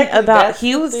the thing about,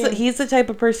 he's the type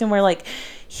of person where, like,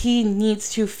 he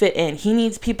needs to fit in. He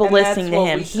needs people listening to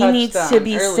him. He needs to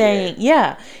be saying,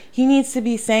 he needs to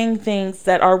be saying things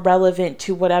that are relevant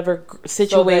to whatever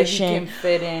situation. So that he can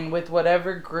fit in with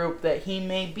whatever group that he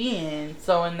may be in.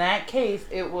 So in that case,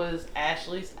 it was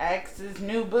Ashley's ex's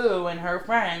new boo and her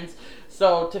friends.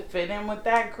 So to fit in with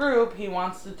that group, he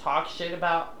wants to talk shit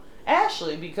about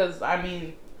Ashley because, I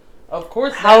mean, of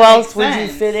course, how else would you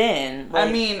fit in? Like,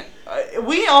 I mean,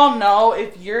 we all know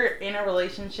if you're in a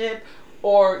relationship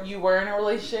or you were in a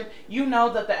relationship, you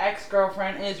know that the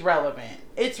ex-girlfriend is relevant.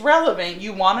 It's relevant.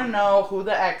 You want to know who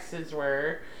the exes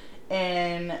were,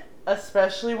 and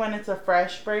especially when it's a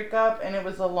fresh breakup and it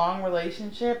was a long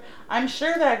relationship, I'm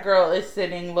sure that girl is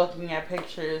sitting looking at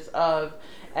pictures of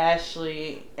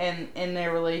Ashley and in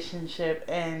their relationship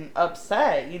and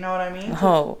upset. You know what I mean?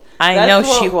 Oh, I know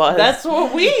she was. That's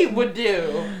what we would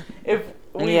do if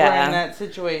we were in that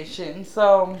situation.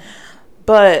 So...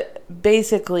 But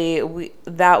basically,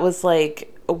 that was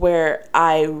like where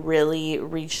I really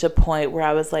reached a point where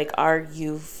I was like, are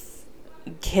you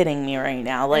kidding me right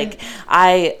now? Like,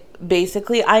 I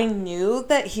knew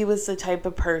that he was the type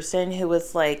of person who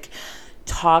was like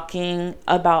talking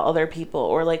about other people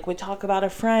or like would talk about a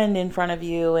friend in front of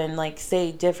you and like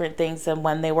say different things than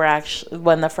when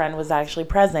the friend was actually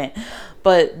present.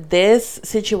 But this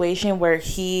situation where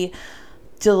he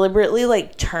deliberately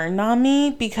like turned on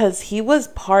me because he was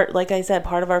part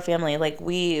of our family. Like,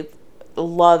 we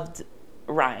loved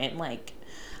Ryan. Like,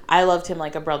 I loved him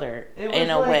like a brother in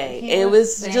a way. It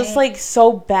was just like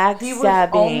so backstabbing. He was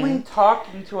only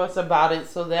talking to us about it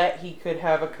so that he could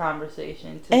have a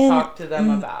conversation to talk to them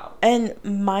about. And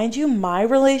mind you, my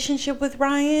relationship with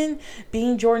Ryan,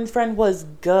 being Jordan's friend, was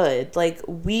good. Like,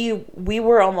 we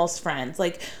were almost friends.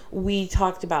 Like, we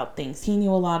talked about things. He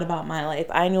knew a lot about my life.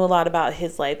 I knew a lot about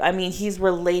his life. I mean, he's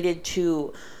related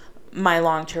to my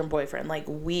long-term boyfriend. Like,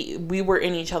 we were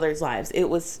in each other's lives.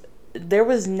 There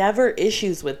was never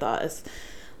issues with us.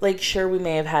 Like, sure, we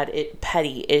may have had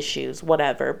petty issues,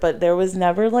 whatever, but there was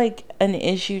never like an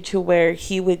issue to where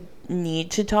he would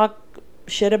need to talk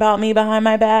shit about me behind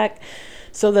my back.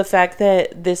 So the fact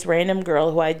that this random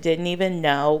girl who I didn't even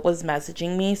know was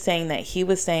messaging me saying that he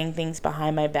was saying things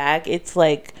behind my back, it's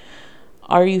like,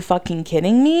 are you fucking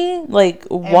kidding me? Like,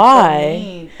 why? And for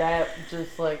me, that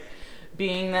just like,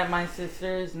 being that my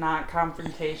sister is not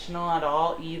confrontational at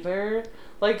all either.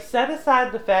 Like, set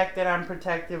aside the fact that I'm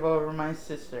protective over my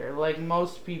sister, like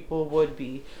most people would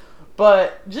be.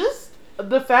 But just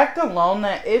the fact alone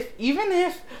that even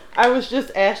if I was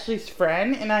just Ashley's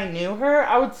friend and I knew her,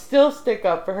 I would still stick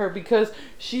up for her because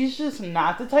she's just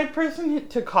not the type of person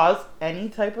to cause any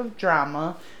type of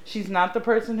drama. She's not the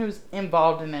person who's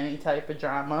involved in any type of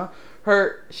drama.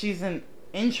 She's an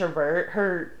introvert.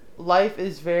 Her life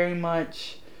is very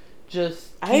much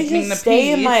just keeping the stay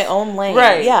peace. In my own lane.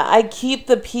 Right. Yeah, I keep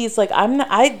the peace. Like,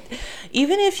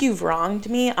 even if you've wronged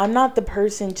me, I'm not the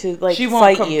person to, like,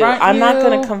 fight you. I'm not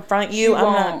going to confront you.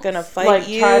 I'm not going to fight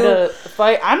you. Try to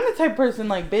fight. I'm the type of person,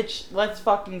 like, bitch, let's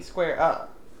fucking square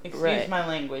up. Excuse my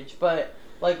language, but,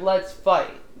 like, let's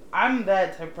fight. I'm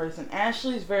that type of person.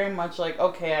 Ashley's very much like,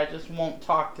 okay, I just won't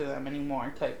talk to them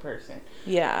anymore type person.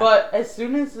 Yeah. But as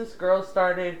soon as this girl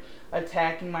started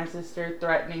attacking my sister,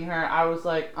 threatening her, I was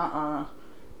like,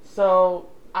 So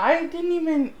I didn't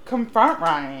even confront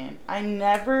Ryan. I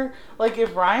never, like,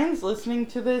 if Ryan's listening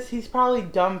to this, he's probably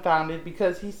dumbfounded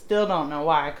because he still don't know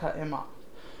why I cut him off.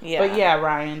 Yeah. But yeah,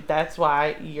 Ryan, that's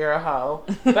why you're a hoe.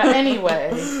 But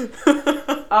anyway,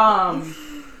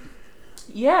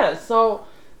 yeah, so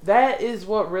that is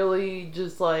what really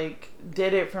just, like,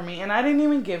 did it for me. And I didn't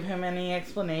even give him any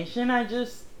explanation. I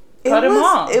just cut him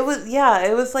off. It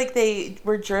was like they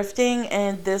were drifting,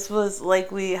 and this was,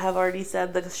 like we have already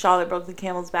said, the straw that broke the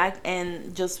camel's back,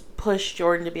 and just pushed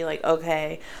Jordan to be like,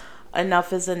 okay,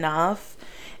 enough is enough.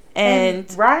 And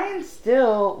Ryan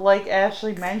still, like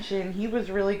Ashley mentioned, he was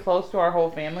really close to our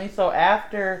whole family. So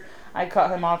after I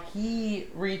cut him off, he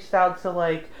reached out to,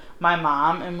 like, my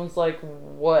mom and was like,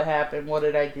 what happened? What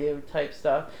did I do? Type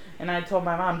stuff. And I told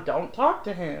my mom, don't talk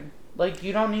to him. Like,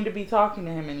 you don't need to be talking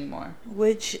to him anymore.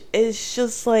 Which is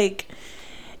just, like,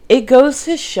 it goes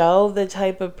to show the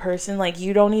type of person, like,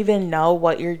 you don't even know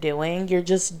what you're doing. You're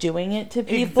just doing it to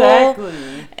people.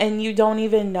 Exactly. And you don't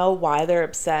even know why they're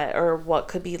upset or what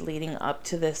could be leading up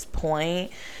to this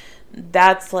point.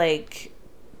 That's, like,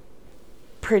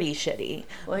 pretty shitty.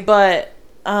 Like, but,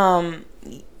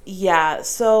 yeah,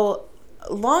 so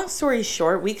long story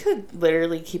short, we could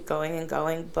literally keep going and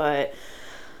going, but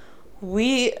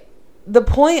the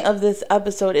point of this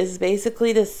episode is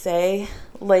basically to say,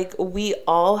 like, we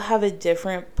all have a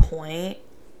different point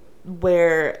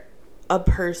where a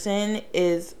person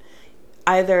is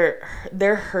either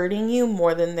they're hurting you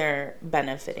more than they're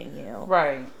benefiting you.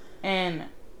 Right. And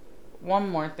one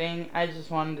more thing I just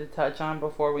wanted to touch on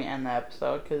before we end the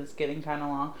episode, because it's getting kind of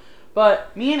long.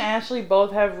 But me and Ashley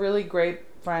both have really great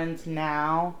friends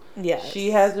now. Yes.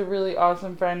 She has a really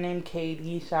awesome friend named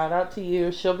Katie. Shout out to you.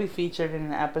 She'll be featured in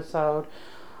an episode.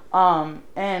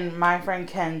 And my friend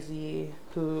Kenzie,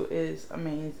 who is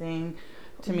amazing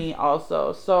to me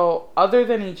also. So other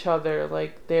than each other,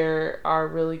 like, there are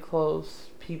really close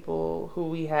people who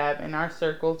we have, and our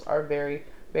circles are very,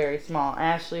 very small.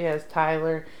 Ashley has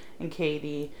Tyler and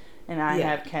Katie, and I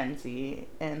have Kenzie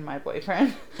and my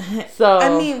boyfriend. So I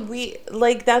mean, we,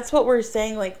 like, that's what we're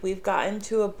saying. Like, we've gotten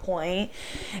to a point,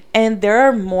 and there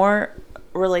are more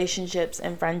relationships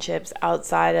and friendships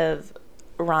outside of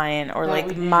Ryan or that,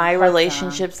 like, my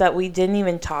relationships that we didn't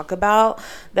even talk about,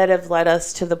 that have led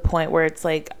us to the point where it's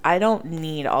like, I don't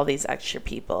need all these extra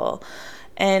people.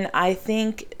 And I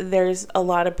think there's a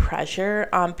lot of pressure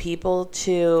on people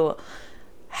to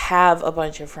have a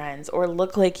bunch of friends or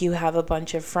look like you have a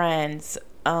bunch of friends,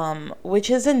 which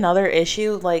is another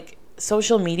issue, like,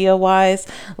 social media wise,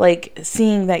 like,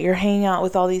 seeing that you're hanging out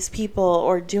with all these people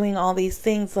or doing all these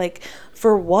things, like,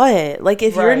 for what? Like,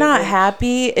 if you're not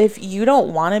happy, if you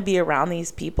don't want to be around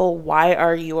these people, why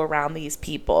are you around these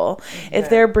people? Exactly. If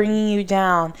they're bringing you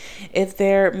down, if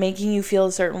they're making you feel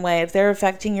a certain way, if they're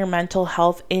affecting your mental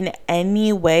health in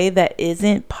any way that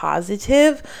isn't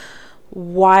positive,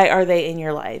 why are they in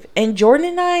your life? And Jordan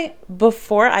and I,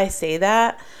 before I say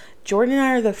that, Jordan and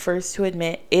I are the first to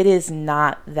admit it is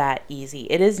not that easy.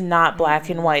 It is not black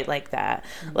and white like that.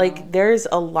 No. Like, there's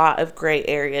a lot of gray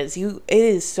areas. It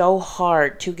is so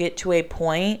hard to get to a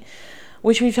point,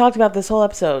 which we've talked about this whole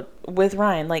episode with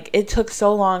Ryan. Like, it took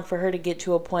so long for her to get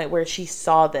to a point where she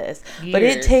saw this. Years. But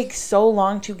it takes so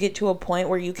long to get to a point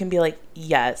where you can be like,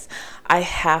 yes, I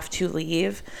have to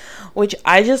leave. Which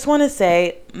I just want to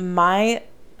say,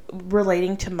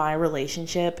 relating to my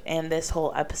relationship and this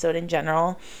whole episode in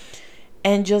general,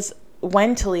 and just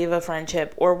when to leave a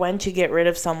friendship or when to get rid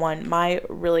of someone, my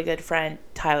really good friend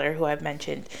Tyler, who I've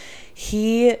mentioned,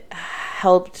 he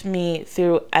helped me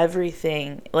through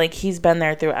everything. Like, he's been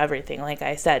there through everything, like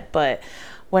I said. But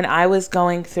when I was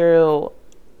going through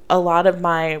a lot of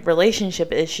my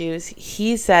relationship issues,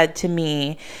 he said to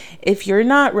me, if you're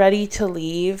not ready to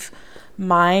leave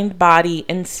mind, body,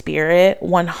 and spirit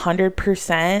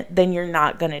 100%, then you're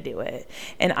not going to do it.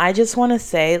 And I just want to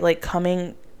say, like,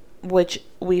 coming which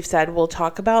we've said we'll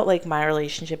talk about like my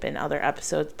relationship in other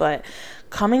episodes, but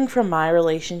coming from my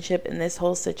relationship in this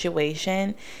whole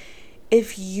situation,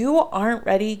 if you aren't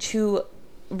ready to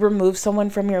remove someone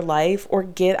from your life or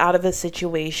get out of a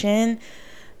situation,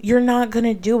 you're not going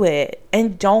to do it.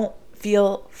 And don't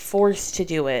feel forced to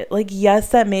do it. Like, yes,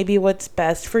 that may be what's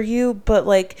best for you, but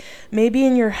like maybe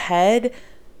in your head,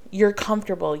 you're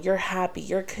comfortable, you're happy,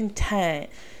 you're content.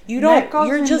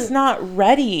 You're just not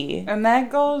ready. And that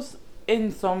goes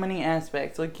in so many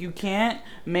aspects. Like, you can't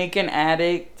make an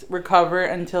addict recover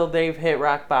until they've hit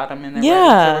rock bottom and they're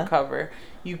ready to recover.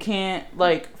 You can't,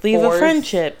 like, leave a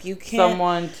friendship. You can't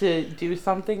someone to do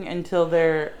something until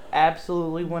they're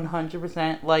absolutely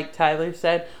 100%, like Tyler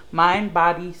said, mind,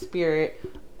 body, spirit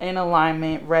in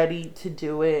alignment, ready to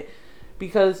do it.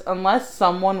 Because unless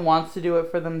someone wants to do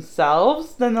it for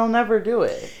themselves, then they'll never do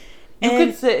it. You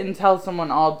could sit and tell someone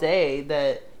all day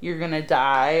that you're going to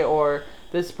die, or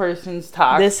this person's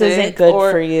toxic. This isn't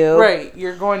good for you. Right,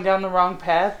 you're going down the wrong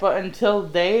path. But until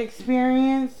they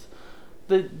experience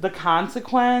the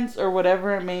consequence or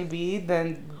whatever it may be,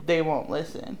 then they won't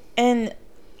listen. And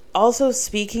also,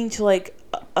 speaking to like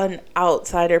an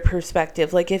outsider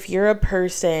perspective, like if you're a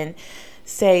person,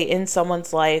 say, in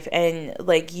someone's life, and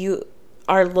like you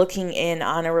are looking in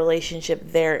on a relationship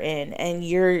they're in, and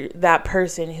you're that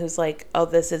person who's like, oh,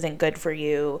 this isn't good for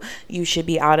you, you should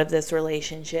be out of this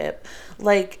relationship.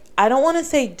 Like, I don't want to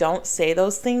say don't say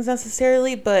those things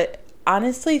necessarily, but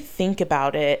honestly think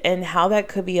about it and how that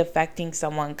could be affecting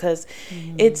someone, because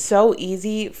it's so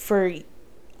easy for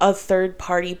a third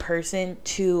party person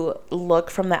to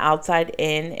look from the outside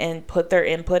in and put their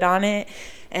input on it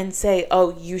and say,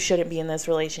 oh, you shouldn't be in this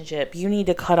relationship, you need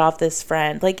to cut off this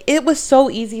friend. Like, it was so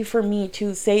easy for me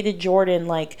to say to Jordan,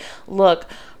 like, look,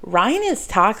 Ryan is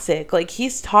toxic. Like,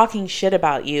 he's talking shit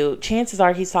about you. Chances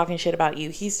are he's talking shit about you.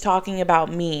 He's talking about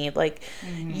me. Like,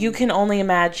 you can only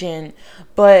imagine.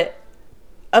 But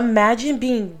imagine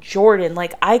being Jordan.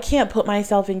 Like, I can't put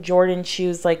myself in Jordan's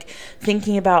shoes, like,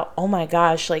 thinking about, oh my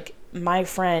gosh, like, my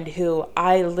friend who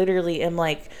I literally am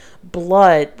like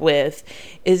blood with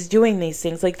is doing these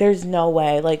things. Like, there's no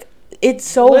way. Like, it's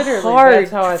so literally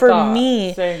hard for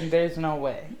me saying there's no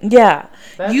way. Yeah,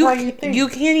 that's how you think. You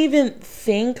can't even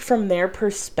think from their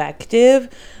perspective.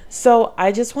 So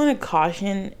I just want to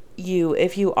caution you,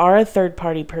 if you are a third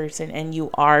party person and you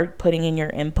are putting in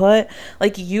your input,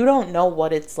 like, you don't know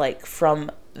what it's like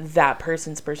from that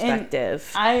person's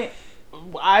perspective. And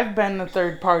I've been a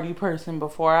third party person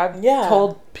before. I've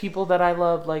told people that I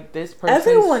love, like, this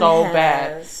person's so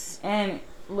bad. And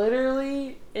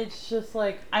literally, it's just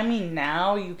like, I mean,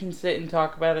 now you can sit and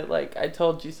talk about it like I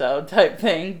told you so type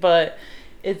thing, but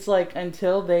it's like,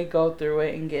 until they go through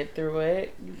it and get through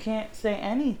it, you can't say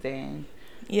anything.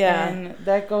 Yeah. And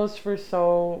that goes for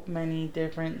so many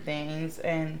different things.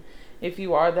 And if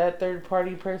you are that third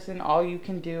party person, all you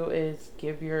can do is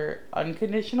give your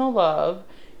unconditional love,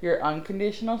 your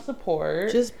unconditional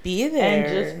support. Just be there.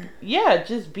 And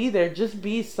just be there. Just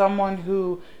be someone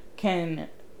who can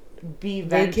be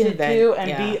vented to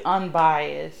and be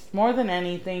unbiased. More than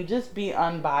anything, just be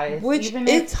unbiased. Which,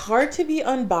 it's hard to be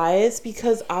unbiased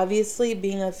because obviously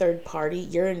being a third party,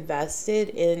 you're invested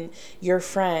in your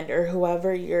friend or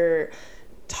whoever you're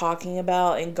talking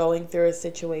about and going through a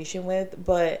situation with,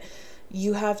 but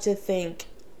you have to think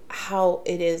how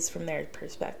it is from their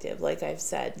perspective. Like I've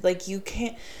said, like, you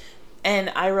can't,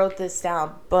 and I wrote this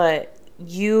down, but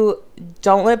you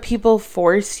don't let people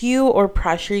force you or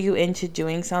pressure you into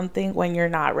doing something when you're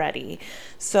not ready.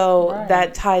 So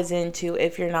that ties into,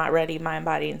 if you're not ready, mind,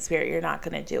 body, and spirit, you're not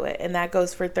going to do it. And that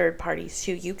goes for third parties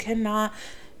too. You cannot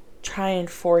try and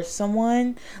force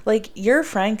someone. Like, your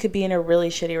friend could be in a really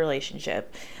shitty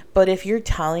relationship, but if you're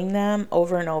telling them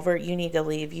over and over, you need to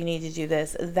leave, you need to do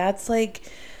this, that's like,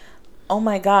 oh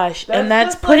my gosh.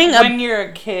 That's putting like when you're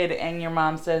a kid and your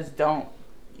mom says don't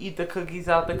eat the cookies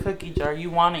out the cookie jar, you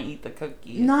want to eat the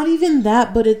cookies. Not even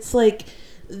that, but it's like,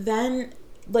 then,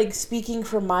 like, speaking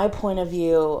from my point of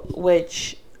view,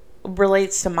 which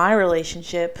relates to my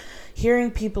relationship, hearing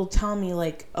people tell me,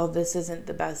 like, oh, this isn't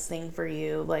the best thing for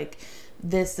you, like,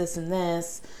 this, and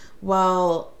this.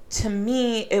 Well, to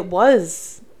me, it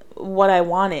was what I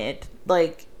wanted.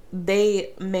 Like,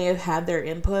 they may have had their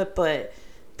input, but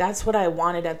that's what I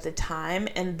wanted at the time.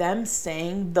 And them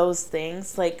saying those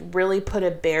things, like, really put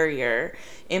a barrier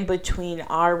in between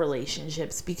our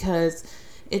relationships, because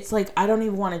it's like, I don't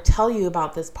even want to tell you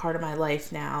about this part of my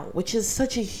life now, which is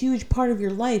such a huge part of your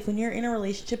life. When you're in a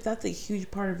relationship, that's a huge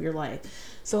part of your life.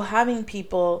 So having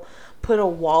people put a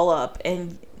wall up,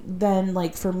 and then,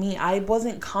 like, for me, I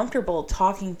wasn't comfortable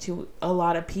talking to a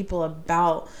lot of people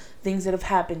about things that have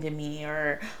happened to me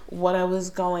or what I was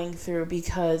going through,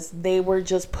 because they were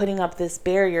just putting up this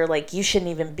barrier, like, you shouldn't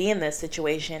even be in this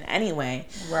situation anyway.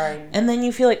 Right. And then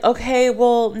you feel like, okay,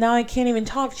 well, now I can't even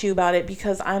talk to you about it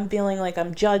because I'm feeling like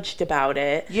I'm judged about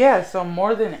it. Yeah, so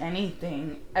more than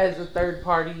anything, as a third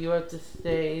party, you have to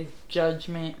stay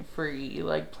judgment-free,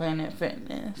 like Planet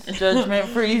Fitness.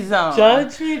 Judgment-free zone.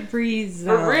 Judgment-free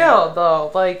zone. For real,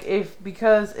 though. Like,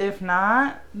 because if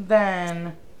not,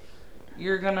 then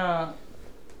you're gonna,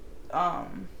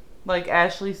 like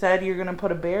Ashley said, you're gonna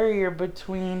put a barrier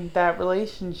between that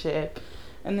relationship,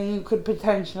 and then you could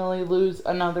potentially lose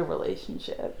another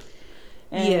relationship.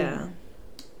 Yeah.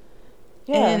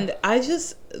 And I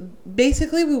just,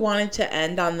 basically we wanted to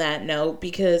end on that note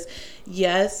because,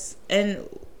 yes, and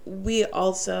we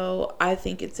also, I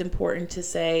think it's important to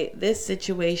say, this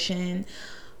situation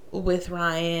with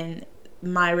Ryan,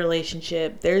 my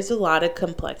relationship, there's a lot of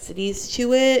complexities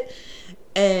to it.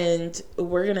 And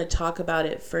we're going to talk about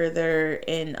it further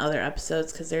in other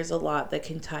episodes because there's a lot that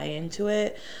can tie into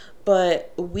it.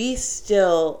 But we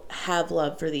still have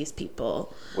love for these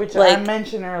people. Which, like, I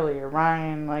mentioned earlier,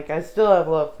 Ryan, like, I still have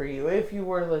love for you if you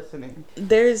were listening.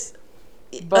 There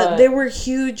were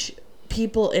huge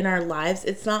people in our lives.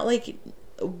 It's not like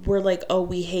we're like, oh,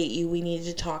 we hate you, we need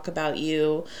to talk about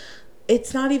you.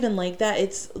 It's not even like that.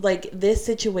 It's like this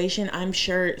situation, I'm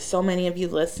sure so many of you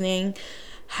listening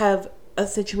have a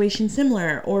situation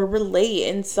similar or relate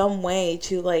in some way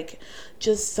to, like,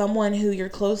 just someone who you're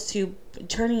close to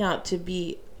turning out to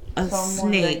be a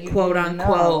snake, quote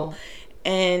unquote,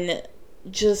 and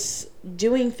just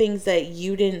doing things that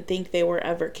you didn't think they were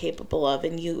ever capable of,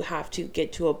 and you have to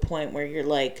get to a point where you're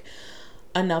like,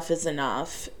 enough is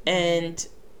enough. And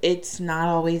it's not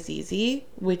always easy,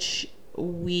 which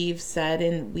we've said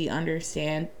and we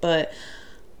understand, but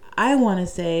I want to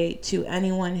say to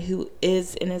anyone who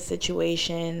is in a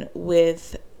situation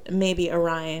with maybe a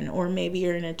Ryan, or maybe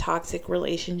you're in a toxic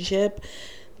relationship,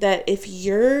 that if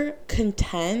you're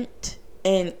content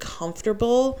and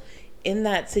comfortable in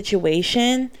that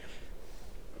situation,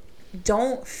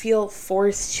 don't feel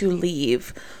forced to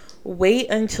leave. Wait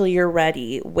until you're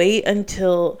ready. Wait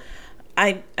until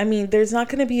I mean, there's not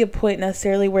going to be a point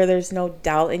necessarily where there's no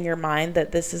doubt in your mind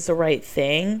that this is the right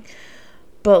thing.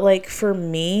 But, like, for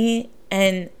me,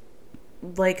 and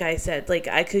like I said, like,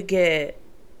 I could get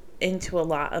into a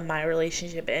lot of my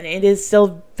relationship, and it is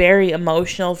still very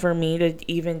emotional for me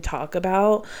to even talk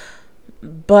about.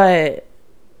 But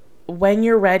when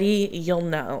you're ready, you'll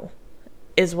know,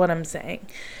 is what I'm saying.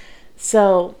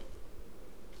 So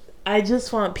I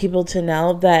just want people to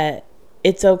know that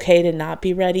it's okay to not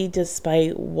be ready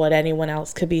despite what anyone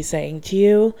else could be saying to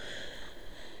you.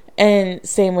 And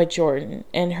same with Jordan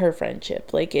and her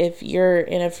friendship. Like, if you're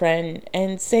in a friend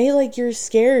and say, like, you're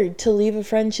scared to leave a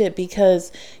friendship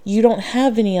because you don't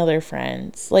have any other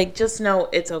friends, like, just know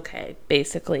it's okay.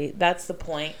 Basically, that's the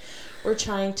point we're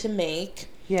trying to make.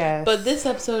 Yes. But this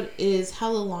episode is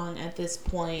hella long at this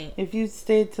point. If you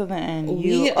stayed till the end,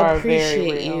 we are appreciate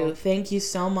very real. you. Thank you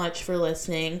so much for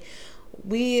listening.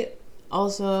 We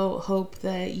also hope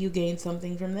that you gained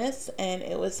something from this and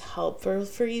it was helpful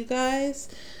for you guys.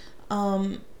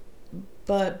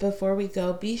 But before we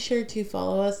go, be sure to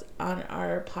follow us on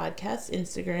our podcast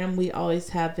Instagram. We always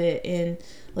have it in,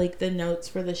 like, the notes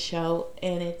for the show,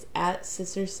 and it's at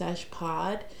Sister Sesh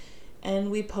Pod,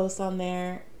 and we post on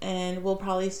there, and we'll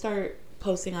probably start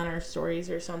posting on our stories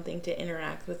or something to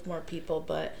interact with more people.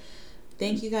 But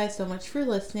thank you guys so much for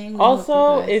listening.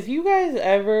 Also, if you guys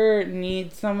ever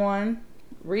need someone,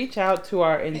 reach out to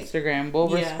our Instagram. We'll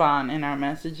respond in our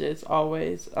messages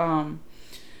always.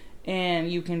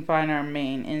 And you can find our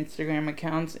main Instagram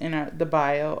accounts in the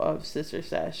bio of Sister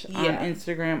Sesh on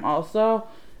Instagram also.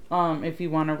 If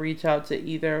you want to reach out to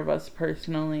either of us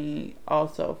personally,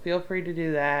 also feel free to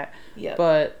do that. Yep.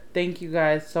 But thank you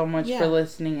guys so much for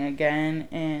listening again,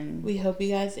 and we hope you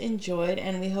guys enjoyed,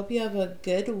 and we hope you have a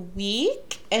good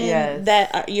week, and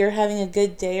that you're having a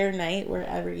good day or night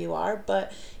wherever you are.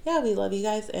 But yeah, we love you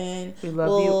guys, and we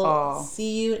love you all.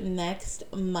 See you next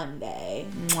Monday.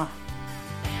 Mwah.